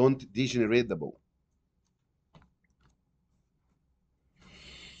 Don't degenerate the bone.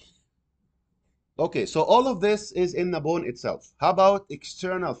 Okay, so all of this is in the bone itself. How about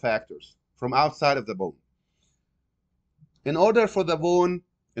external factors from outside of the bone? In order for the bone,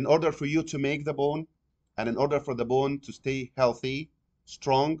 in order for you to make the bone, and in order for the bone to stay healthy,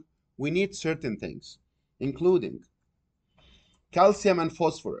 strong, we need certain things, including calcium and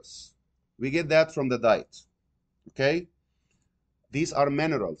phosphorus. We get that from the diet, okay? These are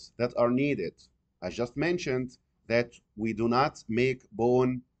minerals that are needed. I just mentioned that we do not make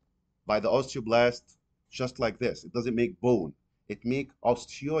bone by the osteoblast just like this. It doesn't make bone. It make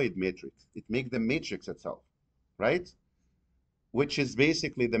osteoid matrix. It make the matrix itself, right? Which is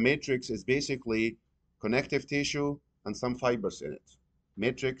basically, the matrix is basically connective tissue and some fibers in it.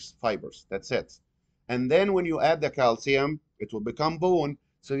 Matrix fibers, that's it. And then when you add the calcium, it will become bone.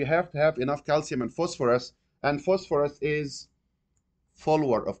 So you have to have enough calcium and phosphorus. And phosphorus is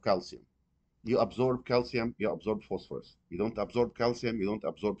follower of calcium. You absorb calcium, you absorb phosphorus. You don't absorb calcium, you don't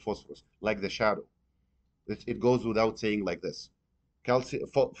absorb phosphorus, like the shadow. It goes without saying like this. Calcium,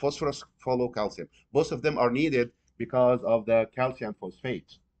 phosphorus follow calcium. Both of them are needed because of the calcium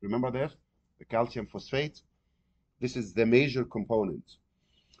phosphate. Remember this? The calcium phosphate. This is the major component.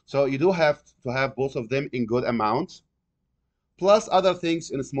 So you do have to have both of them in good amount, plus other things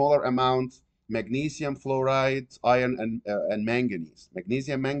in a smaller amount: magnesium, fluoride, iron, and manganese.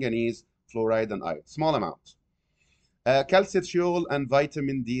 Magnesium, manganese, fluoride, and iron. Small amount. Calcitriol and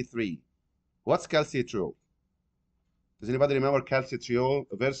vitamin D3. What's calcitriol? Does anybody remember calcitriol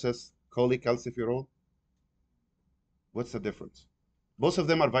versus cholecalciferol? What's the difference? Both of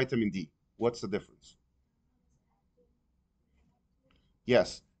them are vitamin D. What's the difference?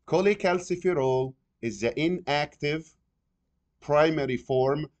 Yes, cholecalciferol is the inactive primary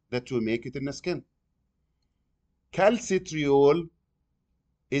form that will make it in the skin. Calcitriol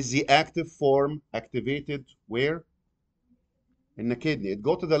is the active form, activated where? In the kidney. It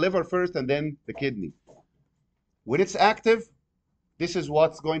go to the liver first and then the kidney. When it's active, this is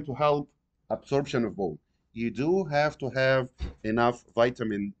what's going to help absorption of bone. you do have to have enough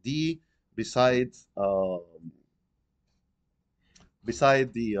vitamin D besides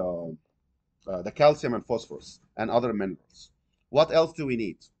beside the calcium and phosphorus and other minerals. What else do we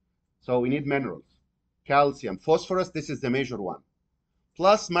need? So we need minerals, calcium, phosphorus. This is the major one,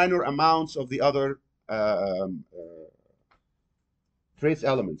 plus minor amounts of the other trace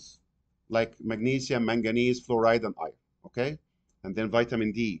elements like magnesium, manganese, fluoride, and iron. Okay, and then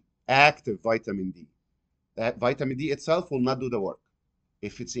vitamin D, active vitamin D. That vitamin D itself will not do the work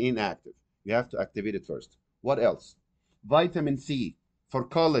if it's inactive. You have to activate it first. What else? Vitamin C for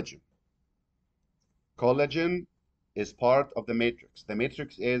collagen. Collagen is part of the matrix. The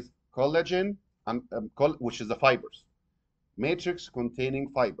matrix is collagen, and, which is the fibers. Matrix containing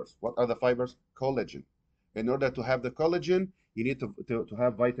fibers. What are the fibers? Collagen. In order to have the collagen, you need to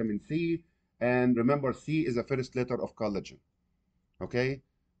have vitamin C. And remember, C is the first letter of collagen. Okay?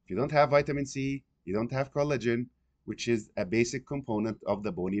 If you don't have vitamin C, you don't have collagen, which is a basic component of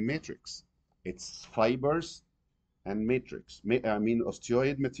the bony matrix. It's fibers and matrix. I mean,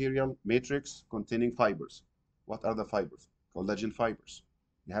 osteoid material matrix containing fibers. What are the fibers? Collagen fibers.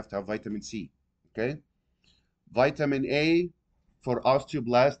 You have to have vitamin C. Okay? Vitamin A for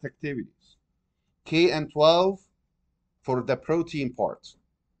osteoblast activities. K and 12 for the protein part.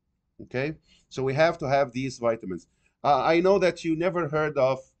 Okay? So we have to have these vitamins. I know that you never heard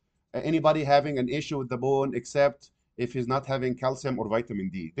of anybody having an issue with the bone except if he's not having calcium or vitamin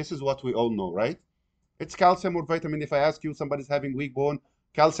D. This is what we all know, right? It's calcium or vitamin. If I ask you, somebody's having weak bone,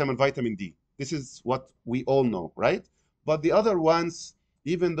 calcium and vitamin D. This is what we all know, right? But the other ones,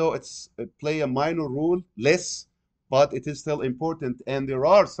 even though it play a minor role, less, but it is still important. And there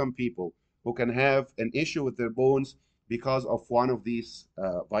are some people who can have an issue with their bones because of one of these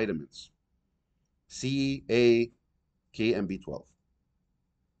vitamins: C, A, K, and B12.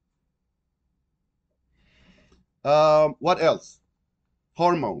 What else?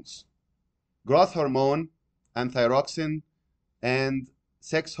 Hormones: growth hormone and thyroxine and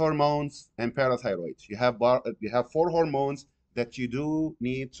sex hormones and parathyroid. You have four hormones that you do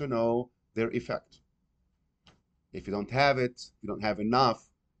need to know their effect. If you don't have it, you don't have enough,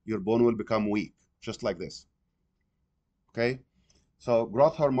 your bone will become weak, just like this. Okay? So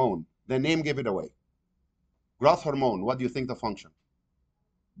growth hormone, the name gave it away. Growth hormone, what do you think the function?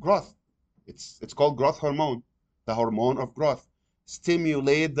 Growth. It's called growth hormone, the hormone of growth.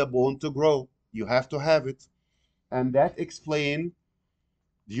 Stimulate the bone to grow. You have to have it. And that explain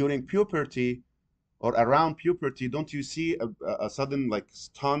during puberty or around puberty, don't you see a sudden like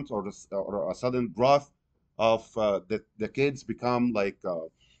stunt or a sudden growth of the kids become like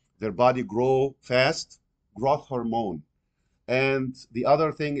their body grow fast? Growth hormone. And the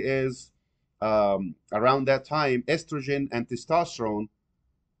other thing is around that time, estrogen and testosterone,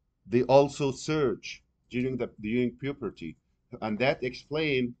 they also surge during puberty, and that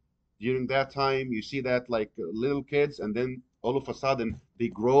explain during that time you see that like little kids, and then all of a sudden they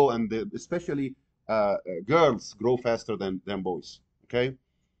grow, and especially girls grow faster than boys. Okay,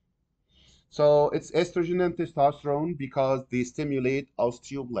 so it's estrogen and testosterone because they stimulate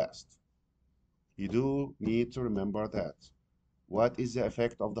osteoblast. You do need to remember that. What is the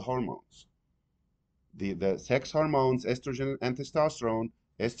effect of the hormones? The sex hormones, estrogen and testosterone,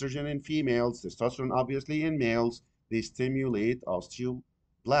 estrogen in females, testosterone obviously in males, they stimulate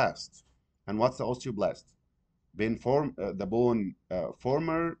osteoblast. And what's the osteoblast? The bone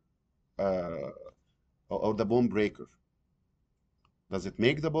former uh, or the bone breaker. Does it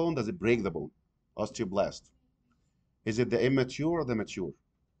make the bone? Does it break the bone? Osteoblast. Is it the immature or the mature?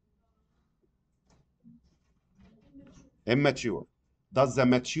 Immature. Does the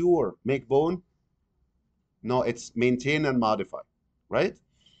mature make bone? No, it's maintain and modify, right?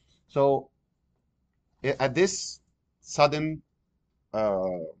 So at this sudden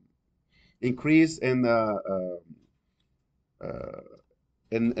uh, increase uh,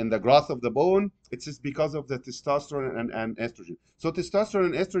 in the growth of the bone, it's just because of the testosterone and estrogen. So testosterone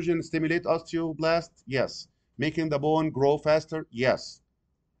and estrogen stimulate osteoblast, yes. Making the bone grow faster, yes.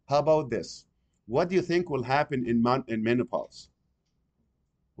 How about this? What do you think will happen in menopause?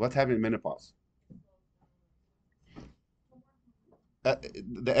 What happened in menopause?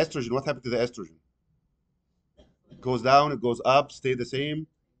 The estrogen, what happened to the estrogen? It goes down, it goes up, stay the same.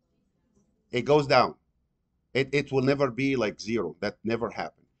 It goes down. It will never be like zero. That never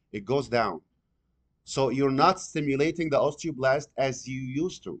happened. It goes down. So you're not stimulating the osteoblast as you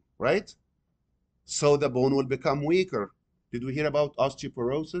used to, right? So the bone will become weaker. Did we hear about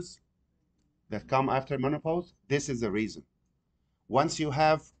osteoporosis that come after menopause? This is the reason. Once you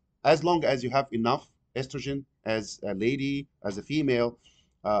have, as long as you have enough estrogen as a lady, as a female,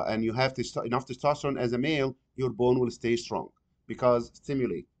 and you have enough testosterone as a male, your bone will stay strong because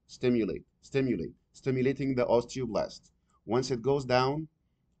stimulating the osteoblast. Once it goes down,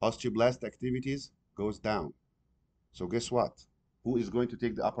 osteoblast activities goes down. So guess what? Who is going to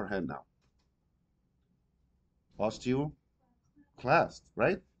take the upper hand now? Osteoclast,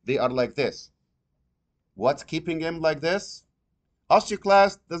 right? They are like this. What's keeping him like this?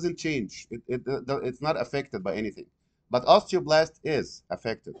 Osteoclast doesn't change. It's not affected by anything. But osteoblast is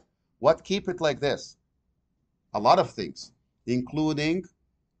affected. What keep it like this? A lot of things, including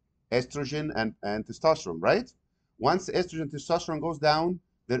estrogen and testosterone, right? Once estrogen and testosterone goes down,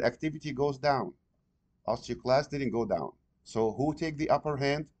 their activity goes down. Osteoclast didn't go down. So who take the upper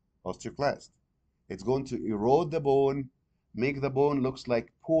hand? Osteoclast. It's going to erode the bone, make the bone looks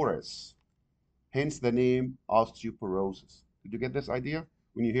like porous. Hence the name osteoporosis. Did you get this idea?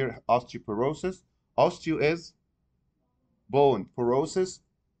 When you hear osteoporosis, osteo is bone, porosis,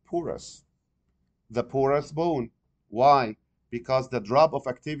 porous. The porous bone. Why? Because the drop of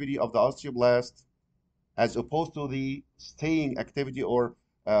activity of the osteoblast as opposed to the staying activity or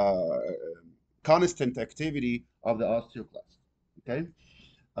constant activity of the osteoclast. Okay?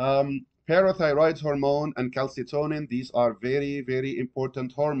 Parathyroid hormone and calcitonin, these are very, very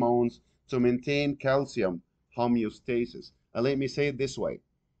important hormones to maintain calcium homeostasis. And let me say it this way.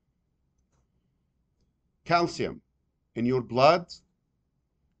 Calcium in your blood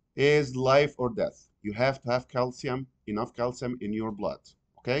is life or death. You have to have calcium, enough calcium in your blood.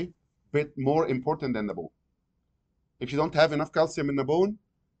 Okay? But more important than the bone. If you don't have enough calcium in the bone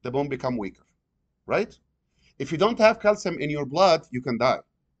become weaker, right? If you don't have calcium in your blood, you can die.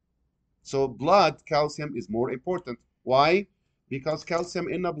 So blood calcium is more important. Why? Because calcium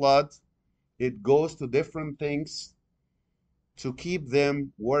in the blood, it goes to different things to keep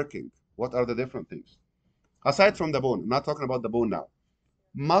them working. What are the different things? Aside from the bone, I'm not talking about the bone now.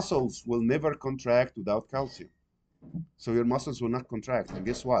 Muscles will never contract without calcium. So your muscles will not contract. And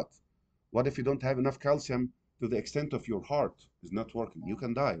guess what? What if you don't have enough calcium to the extent of your heart is not working? You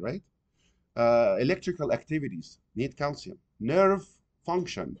can die, right? Electrical activities need calcium. Nerve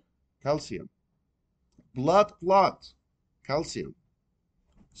function, calcium. Blood clot, calcium.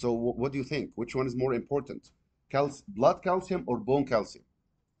 So what do you think? Which one is more important? Blood calcium or bone calcium?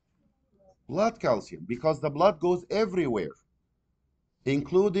 Blood calcium, because the blood goes everywhere,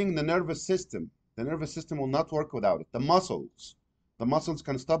 including the nervous system. The nervous system will not work without it. The muscles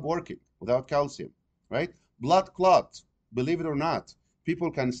can stop working without calcium, right? Blood clot, believe it or not,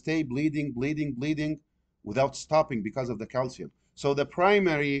 people can stay bleeding without stopping because of the calcium. So the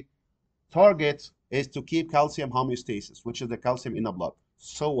primary target is to keep calcium homeostasis, which is the calcium in the blood.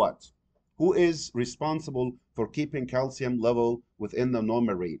 So what? Who is responsible for keeping calcium level within the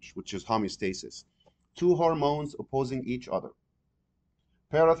normal range, which is homeostasis? Two hormones opposing each other.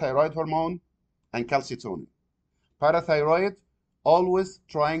 Parathyroid hormone and calcitonin. Parathyroid always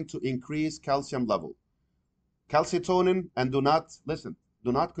trying to increase calcium level. Calcitonin, and do not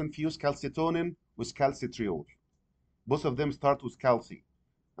confuse calcitonin with calcitriol. Both of them start with calci,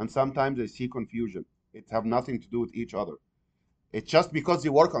 and sometimes I see confusion. It have nothing to do with each other. It's just because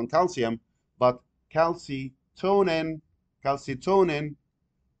you work on calcium, but calcitonin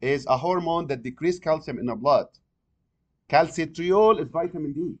is a hormone that decreases calcium in the blood. Calcitriol is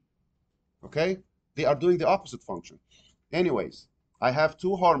vitamin D. Okay? They are doing the opposite function. Anyways, I have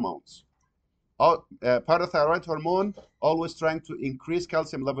two hormones. Parathyroid hormone always trying to increase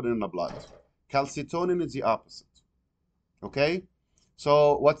calcium level in the blood. Calcitonin is the opposite. Okay?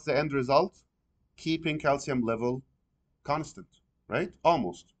 So what's the end result? Keeping calcium level constant, right?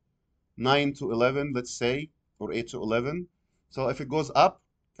 Almost. 9 to 11, let's say, or 8 to 11. So if it goes up,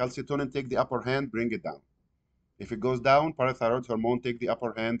 calcitonin take the upper hand, bring it down. If it goes down, parathyroid hormone take the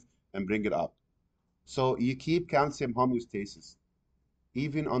upper hand and bring it up. So you keep calcium homeostasis,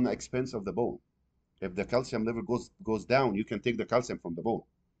 even on the expense of the bone. If the calcium level goes down, you can take the calcium from the bone.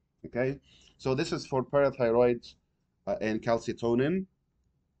 Okay? So this is for parathyroid and calcitonin.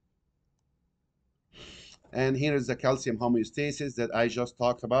 And here is the calcium homeostasis that I just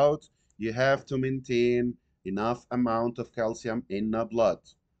talked about. You have to maintain enough amount of calcium in the blood.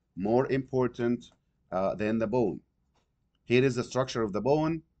 More important than the bone. Here is the structure of the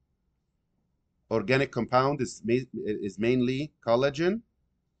bone. Organic compound is mainly collagen.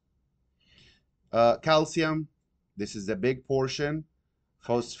 Calcium, this is the big portion.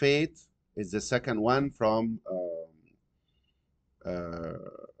 Phosphate is the second one from uh,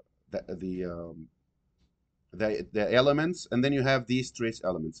 the elements, and then you have these trace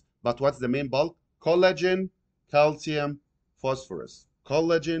elements. But what's the main bulk? Collagen, calcium, phosphorus.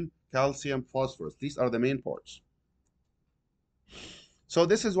 Collagen, calcium, phosphorus. These are the main parts. So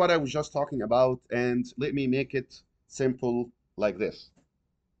this is what I was just talking about, and let me make it simple like this.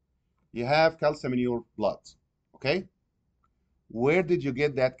 You have calcium in your blood, okay? Where did you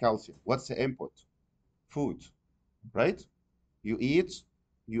get that calcium? What's the input? Food, right? You eat,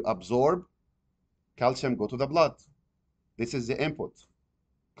 you absorb, calcium go to the blood. This is the input.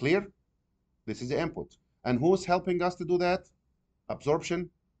 Clear? This is the input. And who's helping us to do that? Absorption.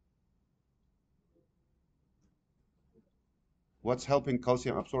 What's helping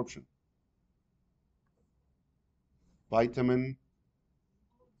calcium absorption? Vitamin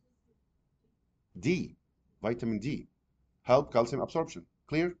D. Vitamin D. Help calcium absorption.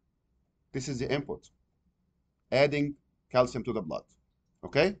 Clear? This is the input. Adding calcium to the blood.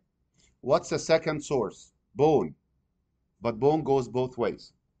 Okay? What's the second source? Bone. But bone goes both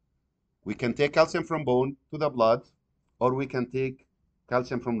ways. We can take calcium from bone to the blood, or we can take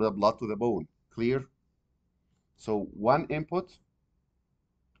calcium from the blood to the bone. Clear? So one input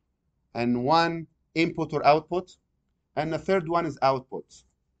and one input or output, and the third one is output,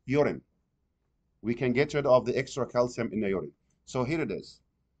 urine. We can get rid of the extra calcium in the urine. So here it is.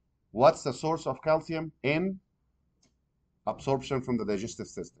 What's the source of calcium? In absorption from the digestive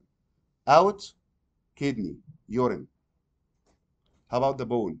system. Out, kidney, urine. How about the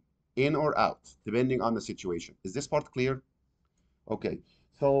bone? In or out, depending on the situation. Is this part clear? Okay.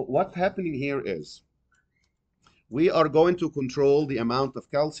 So what's happening here is we are going to control the amount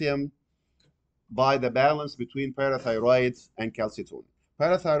of calcium by the balance between parathyroid and calcitonin.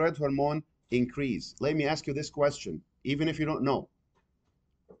 Parathyroid hormone increase. Let me ask you this question, even if you don't know.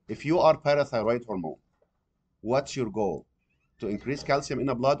 If you are parathyroid hormone, what's your goal? To increase calcium in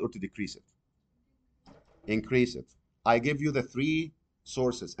the blood or to decrease it? Increase it. I give you the three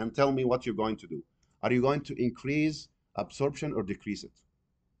sources and tell me what you're going to do. Are you going to increase absorption or decrease it?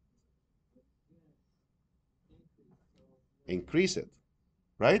 Increase it,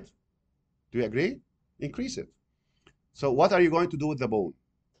 right? Do you agree? Increase it. So what are you going to do with the bone?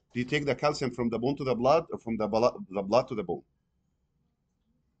 Do you take the calcium from the bone to the blood or from the blood to the bone?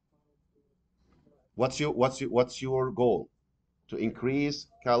 What's your goal? To increase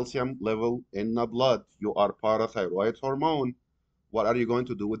calcium level in the blood. You are parathyroid hormone. What are you going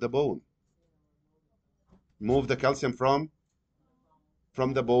to do with the bone? Move the calcium from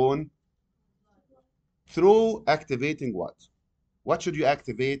the bone through activating what? What should you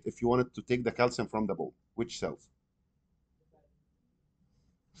activate if you wanted to take the calcium from the bone? Which cells?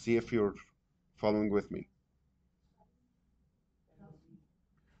 See if you're following with me.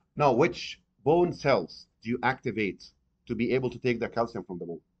 Now, which bone cells do you activate to be able to take the calcium from the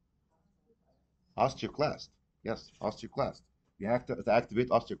bone? Osteoclast. Yes, osteoclast. You have to activate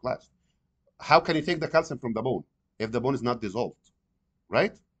osteoclast. How can you take the calcium from the bone if the bone is not dissolved?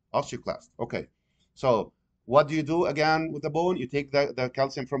 Right? Osteoclast. Okay. So what do you do again with the bone? You take the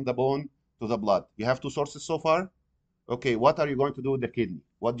calcium from the bone to the blood. You have two sources so far? Okay, what are you going to do with the kidney?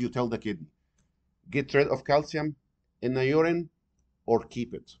 What do you tell the kidney? Get rid of calcium in the urine or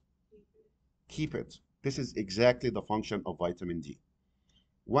keep it? Keep it. This is exactly the function of vitamin D.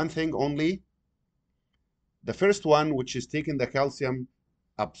 One thing only, the first one, which is taking the calcium,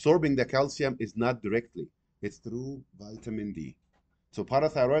 absorbing the calcium, is not directly. It's through vitamin D. So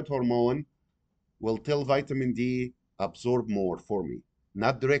parathyroid hormone will tell vitamin D, absorb more for me.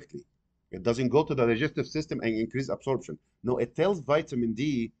 Not directly. It doesn't go to the digestive system and increase absorption. No, it tells vitamin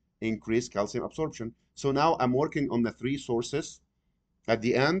D, increase calcium absorption. So now I'm working on the three sources. At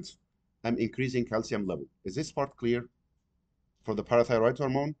the end, I'm increasing calcium level. Is this part clear for the parathyroid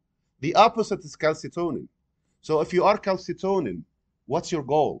hormone? The opposite is calcitonin. So if you are calcitonin, what's your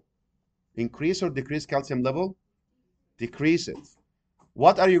goal? Increase or decrease calcium level? Decrease it.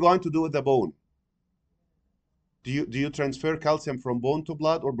 What are you going to do with the bone? Do you transfer calcium from bone to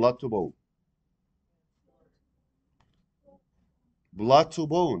blood or blood to bone? Blood to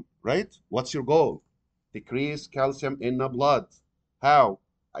bone, right? What's your goal? Decrease calcium in the blood. How?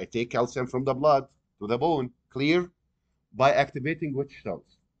 I take calcium from the blood to the bone. Clear? By activating which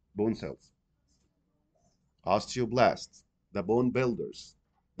cells? Bone cells. Osteoblasts, the bone builders.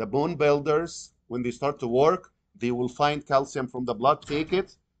 The bone builders, when they start to work, they will find calcium from the blood, take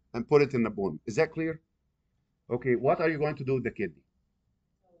it, and put it in the bone. Is that clear? Okay, what are you going to do with the kidney?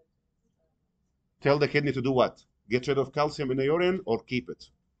 Tell the kidney to do what? Get rid of calcium in the urine or keep it?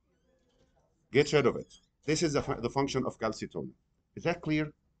 Get rid of it. This is the function of calcitonin. Is that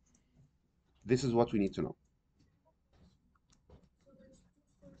clear? This is what we need to know.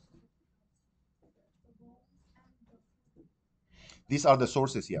 These are the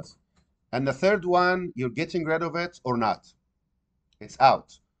sources, yes. And the third one, you're getting rid of it or not. It's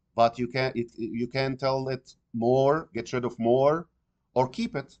out. But you can tell it more, get rid of more, or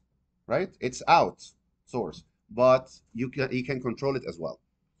keep it, right? It's out source, but you can control it as well.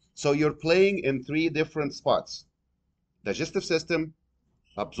 So you're playing in three different spots: digestive system,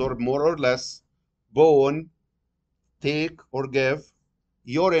 absorb more or less; bone, take or give;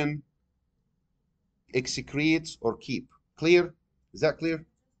 urine, excrete or keep. Clear? Is that clear?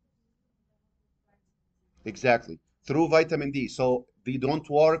 Exactly. Through vitamin D. So they don't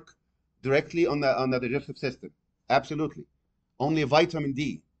work directly on the digestive system. Absolutely. Only vitamin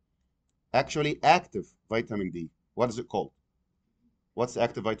D. Actually, active vitamin D. What is it called? What's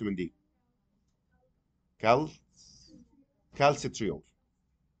active vitamin D? Cal calcitriol.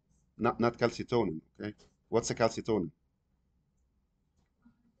 Not calcitonin. Okay. What's a calcitonin?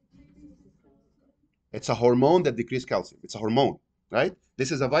 It's a hormone that decreases calcium. It's a hormone, right?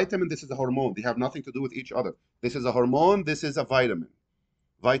 This is a vitamin. This is a hormone. They have nothing to do with each other. This is a hormone. This is a vitamin.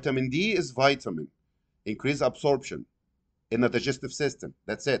 Vitamin D is vitamin. Increase absorption in the digestive system.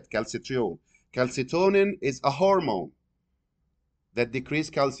 That's it. Calcitriol. Calcitonin is a hormone that decrease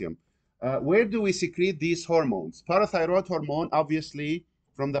calcium. Where do we secrete these hormones? Parathyroid hormone, obviously,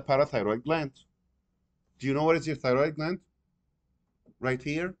 from the parathyroid gland. Do you know what is your thyroid gland? Right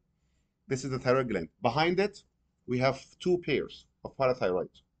here. This is the thyroid gland. Behind it, we have two pairs of parathyroid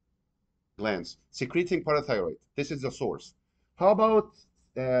glands secreting parathyroid. This is the source. How about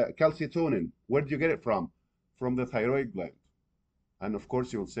calcitonin? Where do you get it from? From the thyroid gland. And of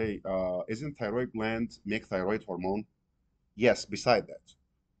course, you'll say, isn't thyroid gland make thyroid hormone? Yes, beside that.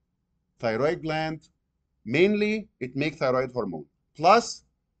 Thyroid gland, mainly it makes thyroid hormone. Plus,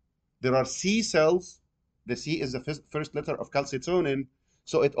 there are C cells. The C is the first letter of calcitonin,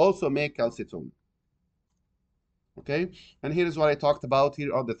 so it also makes calcitonin. Okay? And here is what I talked about.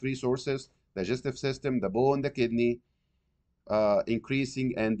 Here are the three sources: digestive system, the bone, the kidney,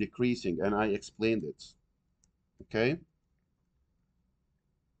 increasing and decreasing. And I explained it. Okay?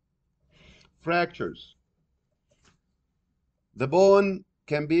 Fractures. The bone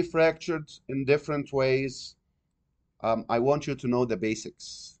can be fractured in different ways. I want you to know the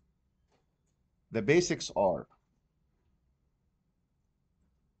basics. The basics are,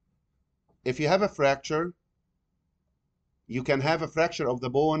 if you have a fracture, you can have a fracture of the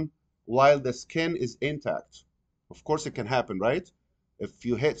bone while the skin is intact. Of course, it can happen, right? If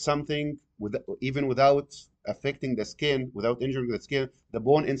you hit something even without affecting the skin, without injuring the skin, the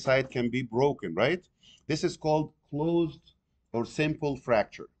bone inside can be broken, right? This is called closed or simple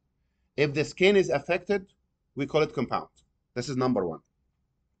fracture. If the skin is affected, we call it compound. This is number one.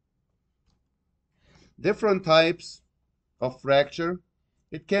 Different types of fracture.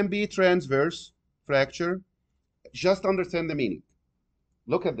 It can be transverse fracture. Just understand the meaning.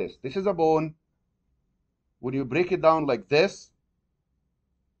 Look at this. This is a bone. When you break it down like this,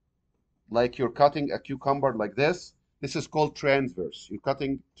 like you're cutting a cucumber like this is called transverse. You're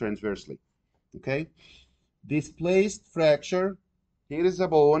cutting transversely. Okay? Displaced fracture. Here is a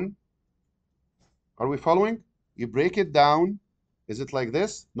bone. Are we following? You break it down. Is it like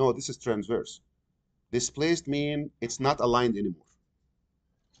this? No, this is transverse. Displaced mean it's not aligned anymore.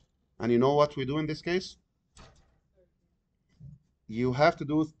 And you know what we do in this case? You have to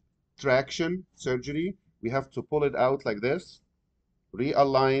do traction surgery. We have to pull it out like this,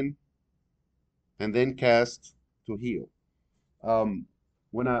 realign, and then cast to heal. Um,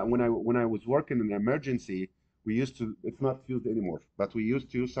 when I was working in emergency, we used to. It's not used anymore, but we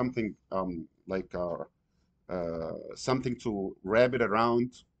used to use something like something to wrap it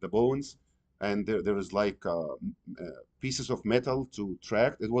around the bones, and there is like pieces of metal to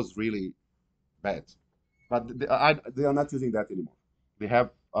track. It was really bad, but they are not using that anymore. They have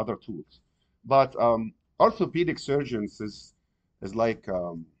other tools, but orthopedic surgeons is like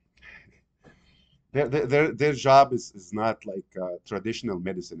their job is not like traditional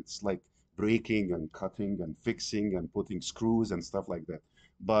medicine. It's like breaking and cutting and fixing and putting screws and stuff like that.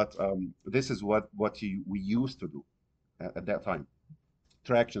 But this is what we used to do at that time.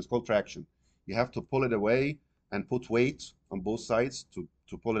 Traction, it's called traction. You have to pull it away and put weight on both sides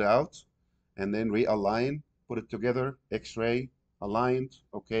to pull it out, and then realign, put it together, X-ray, aligned,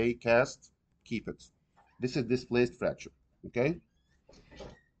 okay, cast, keep it. This is displaced fracture, okay?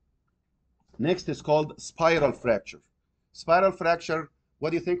 Next is called spiral fracture. Spiral fracture,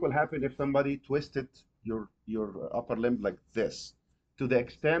 what do you think will happen if somebody twisted your upper limb like this? To the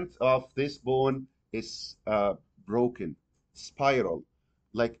extent of this bone is broken, spiral.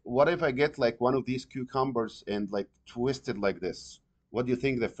 Like, what if I get like one of these cucumbers and like twisted like this? What do you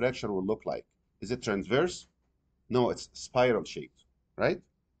think the fracture will look like? Is it transverse? No, it's spiral shaped, right?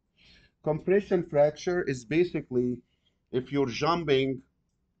 Compression fracture is basically if you're jumping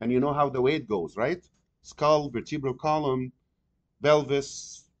and you know how the weight goes, right? Skull, vertebral column,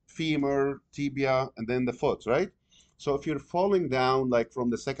 pelvis, femur, tibia, and then the foot, right? So if you're falling down like from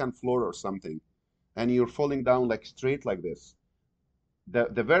the second floor or something, and you're falling down like straight like this,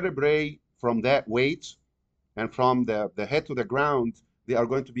 the vertebrae from that weight and from the head to the ground, they are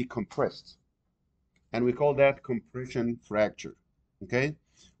going to be compressed. And we call that compression fracture. Okay?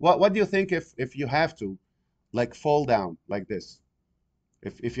 What do you think if you have to like fall down like this?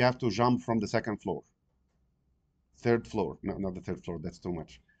 If you have to jump from the second floor, third floor, no, not the third floor, that's too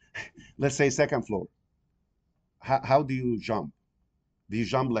much. Let's say second floor. How do you jump? Do you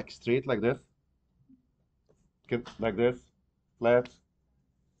jump like straight like this? Like this? Flat?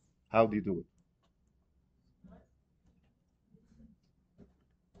 How do you do it?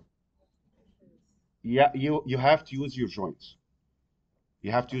 Yeah, you have to use your joints.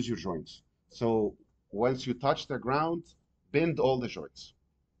 You have to use your joints. So once you touch the ground, bend all the joints.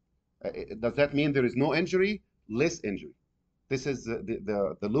 Does that mean there is no injury? Less injury. This is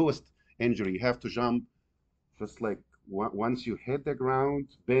the lowest injury. You have to jump just like once you hit the ground,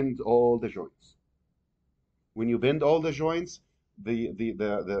 bend all the joints. When you bend all the joints,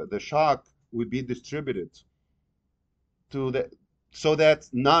 the shock will be distributed to the so that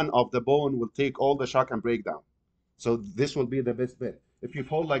none of the bone will take all the shock and break down. So this will be the best bet. If you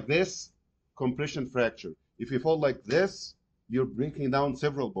fall like this, compression fracture. If you fall like this, you're breaking down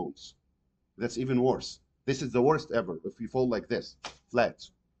several bones. That's even worse. This is the worst ever if you fall like this, flat.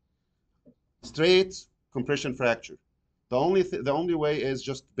 Straight, compression fracture. The only way is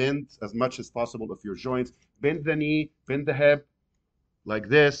just bend as much as possible of your joints. Bend the knee, bend the hip like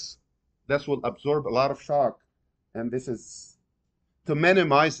this. This will absorb a lot of shock, and this is to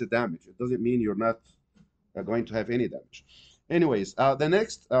minimize the damage. It doesn't mean you're not going to have any damage. Anyways, the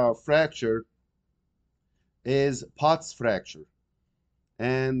next fracture is Potts fracture.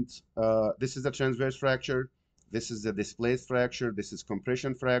 And this is a transverse fracture. This is a displaced fracture. This is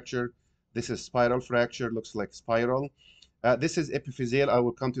compression fracture. This is spiral fracture, looks like spiral. This is epiphyseal. I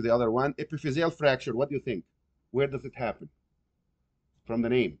will come to the other one. Epiphyseal fracture, what do you think? Where does it happen? From the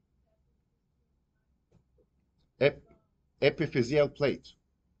name. Ep epiphyseal plate.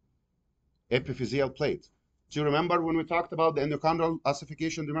 Epiphyseal plate. Do you remember when we talked about the endochondral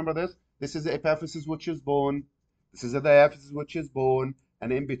ossification? Do you remember this? This is the epiphysis, which is bone. This is the diaphysis, which is bone.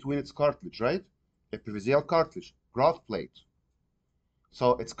 And in between, it's cartilage, right? Epiphyseal cartilage, growth plate.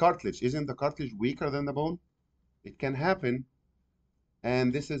 So it's cartilage. Isn't the cartilage weaker than the bone? It can happen.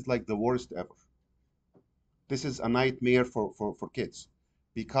 And this is like the worst ever. This is a nightmare for kids.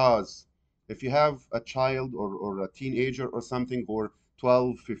 Because if you have a child or a teenager or something who are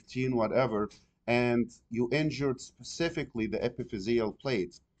 12, 15, whatever, and you injured specifically the epiphyseal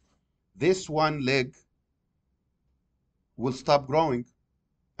plate, this one leg will stop growing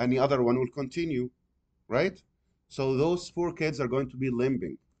and the other one will continue, right? So those poor kids are going to be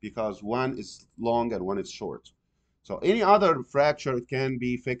limping because one is long and one is short. So any other fracture can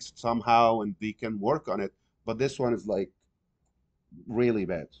be fixed somehow and they can work on it, but this one is like really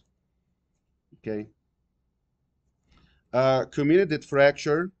bad. Okay. Comminuted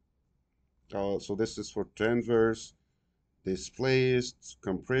fracture. So this is for transverse, displaced,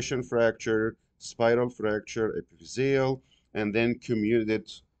 compression fracture, spiral fracture, epiphyseal, and then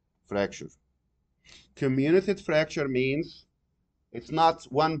comminuted fracture. Comminuted fracture means it's not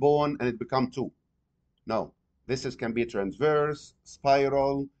one bone and it become two. No, this is can be transverse,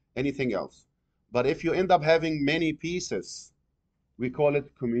 spiral, anything else. But if you end up having many pieces, we call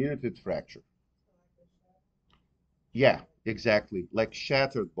it comminuted fracture. Yeah, exactly, like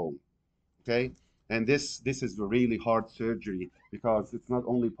shattered bone. Okay, and this is a really hard surgery because it's not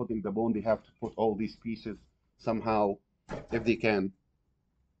only putting the bone, they have to put all these pieces somehow if they can.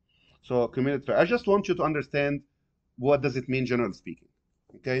 So comminuted fracture. I just want you to understand what does it mean generally speaking.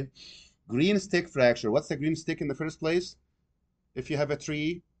 Okay, green stick fracture. What's a green stick in the first place? If you have a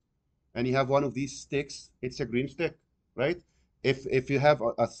tree and you have one of these sticks, it's a green stick, right? If you have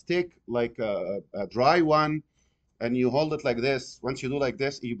a stick like a dry one and you hold it like this, once you do like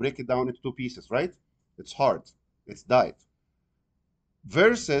this, you break it down into two pieces, right? It's hard, it's dyed.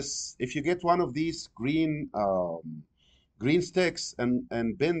 Versus if you get one of these green sticks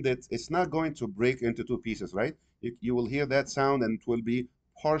and bend it, it's not going to break into two pieces, right? You will hear that sound and it will be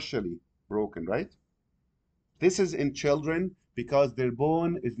partially broken, right? This is in children because their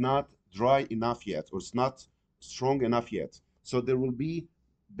bone is not dry enough yet or it's not strong enough yet. So there will be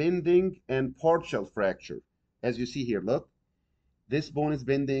bending and partial fracture. As you see here, look, this bone is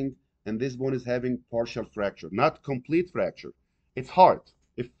bending and this bone is having partial fracture, not complete fracture. It's hard.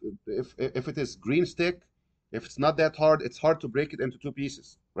 If it is green stick, if it's not that hard, it's hard to break it into two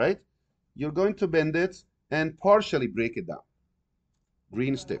pieces, right? You're going to bend it and partially break it down.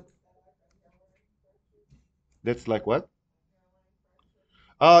 Green stick. That's like what?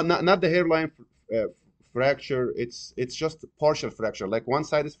 Not the hairline fracture. It's just partial fracture. Like one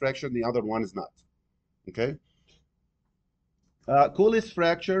side is fractured, the other one is not. Okay. Coolest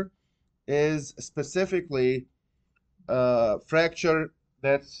fracture is specifically fracture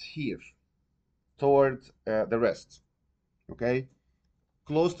that's here toward the wrist. Okay,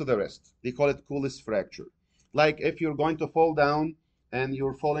 close to the wrist. They call it coolest fracture. Like if you're going to fall down and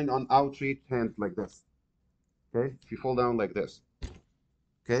you're falling on outreach hand like this. Okay, if you fall down like this.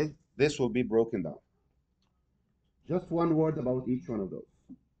 Okay, this will be broken down. Just one word about each one of those.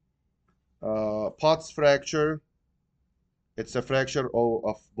 Potts fracture, it's a fracture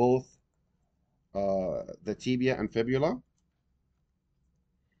of both the tibia and fibula.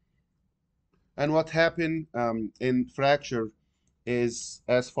 And what happened in fracture is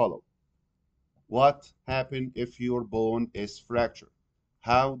as follow. What happened if your bone is fractured?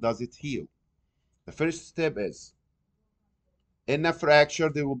 How does it heal? The first step is, in a fracture,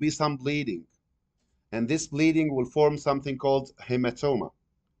 there will be some bleeding. And this bleeding will form something called hematoma.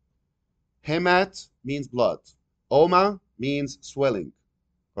 Hemat means blood. Oma means swelling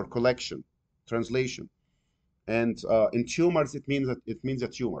or collection, translation. And in tumors, it means a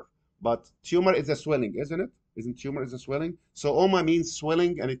tumor. But tumor is a swelling, isn't it? Isn't tumor is a swelling? So oma means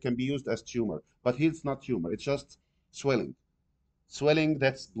swelling, and it can be used as tumor. But here it's not tumor; it's just swelling. Swelling,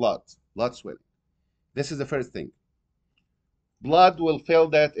 that's blood swelling. This is the first thing. Blood will fill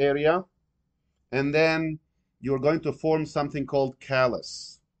that area, and then you're going to form something called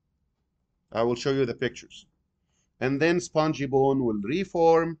callus. I will show you the pictures. And then spongy bone will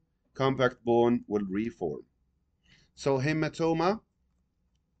reform, compact bone will reform. So hematoma,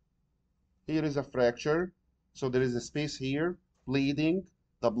 here is a fracture. So there is a space here, bleeding.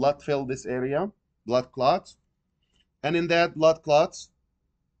 The blood filled this area, blood clots. And in that blood clots,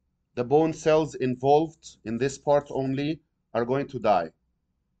 the bone cells involved in this part only are going to die.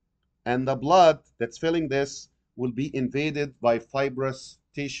 And the blood that's filling this will be invaded by fibrous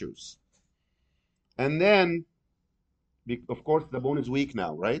tissues. And then, of course, the bone is weak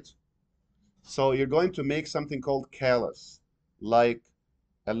now, right? So you're going to make something called callus, like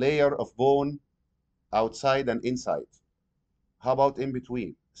a layer of bone outside and inside. How about in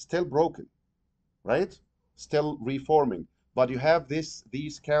between? Still broken, right? Still reforming. But you have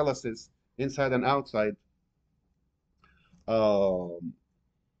these calluses inside and outside um,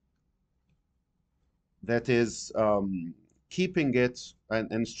 that is keeping it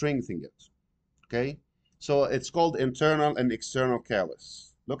and strengthening it. Okay? So it's called internal and external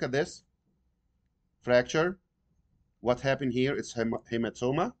callus. Look at this fracture. What happened here is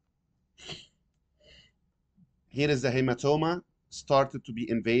hematoma. Here is the hematoma started to be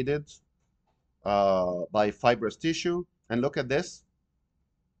invaded by fibrous tissue. And look at this.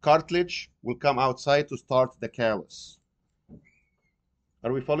 Cartilage will come outside to start the callus.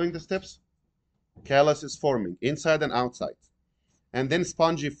 Are we following the steps? Callus is forming inside and outside. And then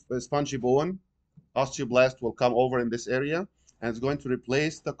spongy bone, osteoblast will come over in this area and it's going to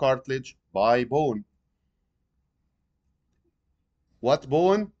replace the cartilage by bone. What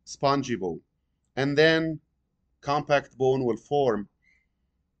bone? Spongy bone. And then compact bone will form.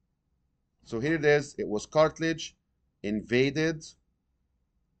 So here it is. It was cartilage invaded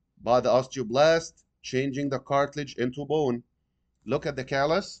by the osteoblast, changing the cartilage into bone. Look at the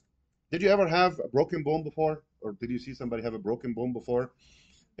callus. Did you ever have a broken bone before? Or did you see somebody have a broken bone before?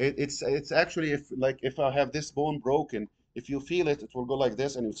 It's actually if I have this bone broken, if you feel it, it will go like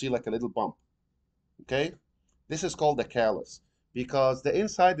this and you'll see like a little bump. Okay? This is called the callus because the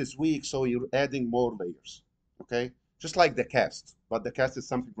inside is weak, so you're adding more layers. Okay? Just like the cast, but the cast is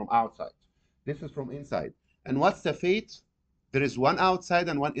something from outside. This is from inside. And what's the fate? There is one outside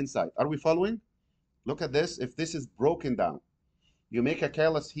and one inside. Are we following? Look at this. If this is broken down, you make a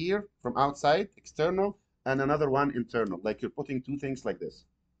callus here from outside, external, and another one internal. Like you're putting two things like this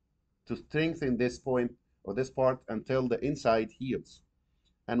to strengthen this point or this part until the inside heals.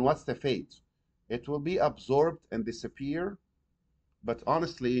 And what's the fate? It will be absorbed and disappear, but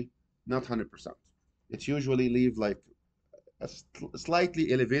honestly, not 100%. It usually leave like a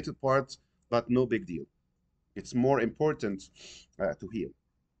slightly elevated part, but no big deal. It's more important to heal.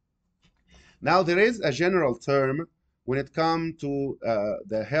 Now, there is a general term when it comes to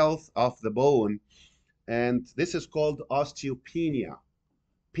the health of the bone, and this is called osteopenia.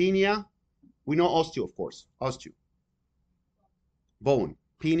 Penia, we know osteo, of course, osteo. Bone.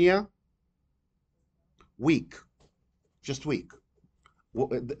 Penia, weak, just weak,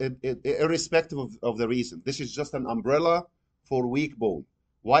 irrespective of the reason. This is just an umbrella for weak bone.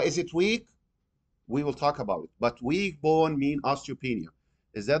 Why is it weak? We will talk about it. But weak bone mean osteopenia.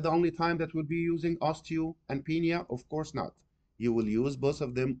 Is that the only time that we'll be using osteo and penia? Of course not. You will use both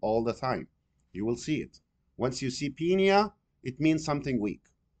of them all the time. You will see it. Once you see penia, it means something weak.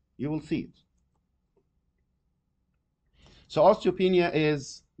 You will see it. So osteopenia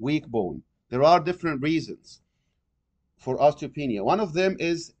is weak bone. There are different reasons for osteopenia. One of them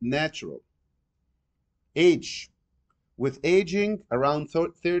is natural. Age. With aging around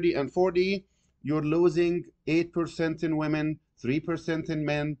 30 and 40, you're losing 8% in women, 3% in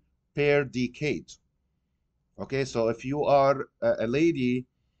men per decade. Okay, so if you are a lady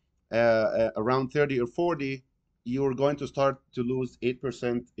around 30 or 40, you're going to start to lose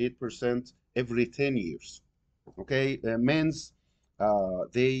 8% every 10 years. Okay, men's,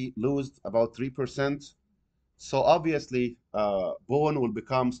 they lose about 3%. So obviously, bone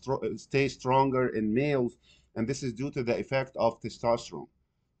will stay stronger in males, and this is due to the effect of testosterone.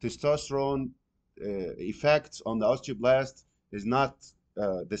 Testosterone effect on the osteoblast is not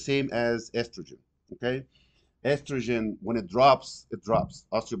the same as estrogen. Okay, estrogen when it drops,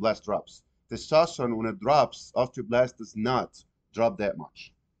 osteoblast drops. Testosterone when it drops, osteoblast does not drop that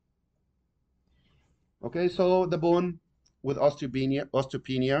much. Okay, so the bone with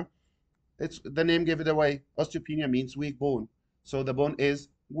osteopenia, it's the name gave it away. Osteopenia means weak bone. So the bone is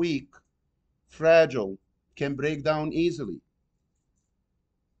weak, fragile, can break down easily.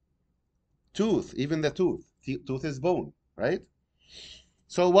 Tooth, even the tooth is bone, right?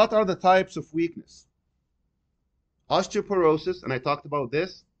 So what are the types of weakness? Osteoporosis, and I talked about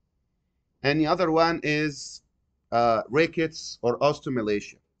this. And the other one is rickets or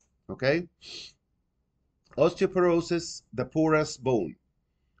osteomalacia. Okay? Osteoporosis, the porous bone.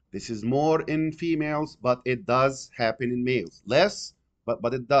 This is more in females, but it does happen in males. Less,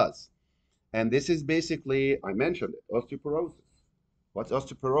 but it does. And this is basically, I mentioned it, osteoporosis. What's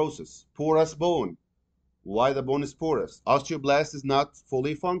osteoporosis? Porous bone. Why the bone is porous? Osteoblast is not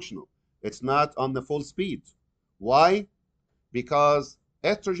fully functional. It's not on the full speed. Why? Because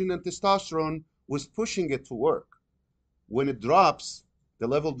estrogen and testosterone was pushing it to work. When it drops, the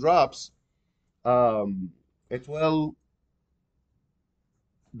level drops, it will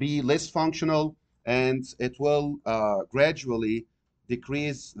be less functional and it will gradually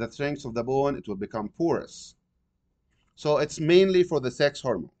decrease the strength of the bone. It will become porous. So it's mainly for the sex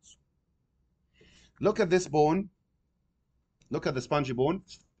hormones. Look at this bone. Look at the spongy bone.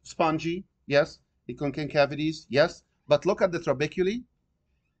 Spongy, yes. It contains cavities, yes. But look at the trabeculae.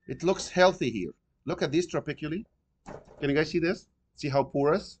 It looks healthy here. Look at these trabeculae. Can you guys see this? See how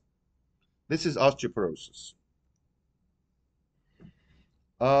porous? This is osteoporosis.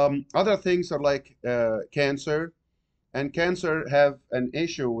 Other things are like cancer, and cancer have an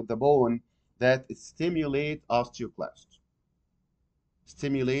issue with the bone that it stimulate osteoclast.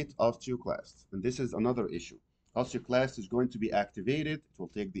 Stimulate osteoclast, and this is another issue. Osteoclast is going to be activated. It will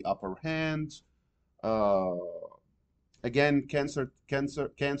take the upper hand. Uh, Again, cancer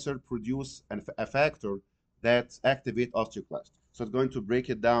produce a factor that activate osteoclast. So it's going to break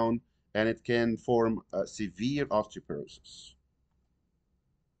it down, and it can form severe osteoporosis.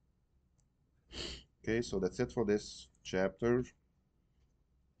 Okay, so that's it for this chapter.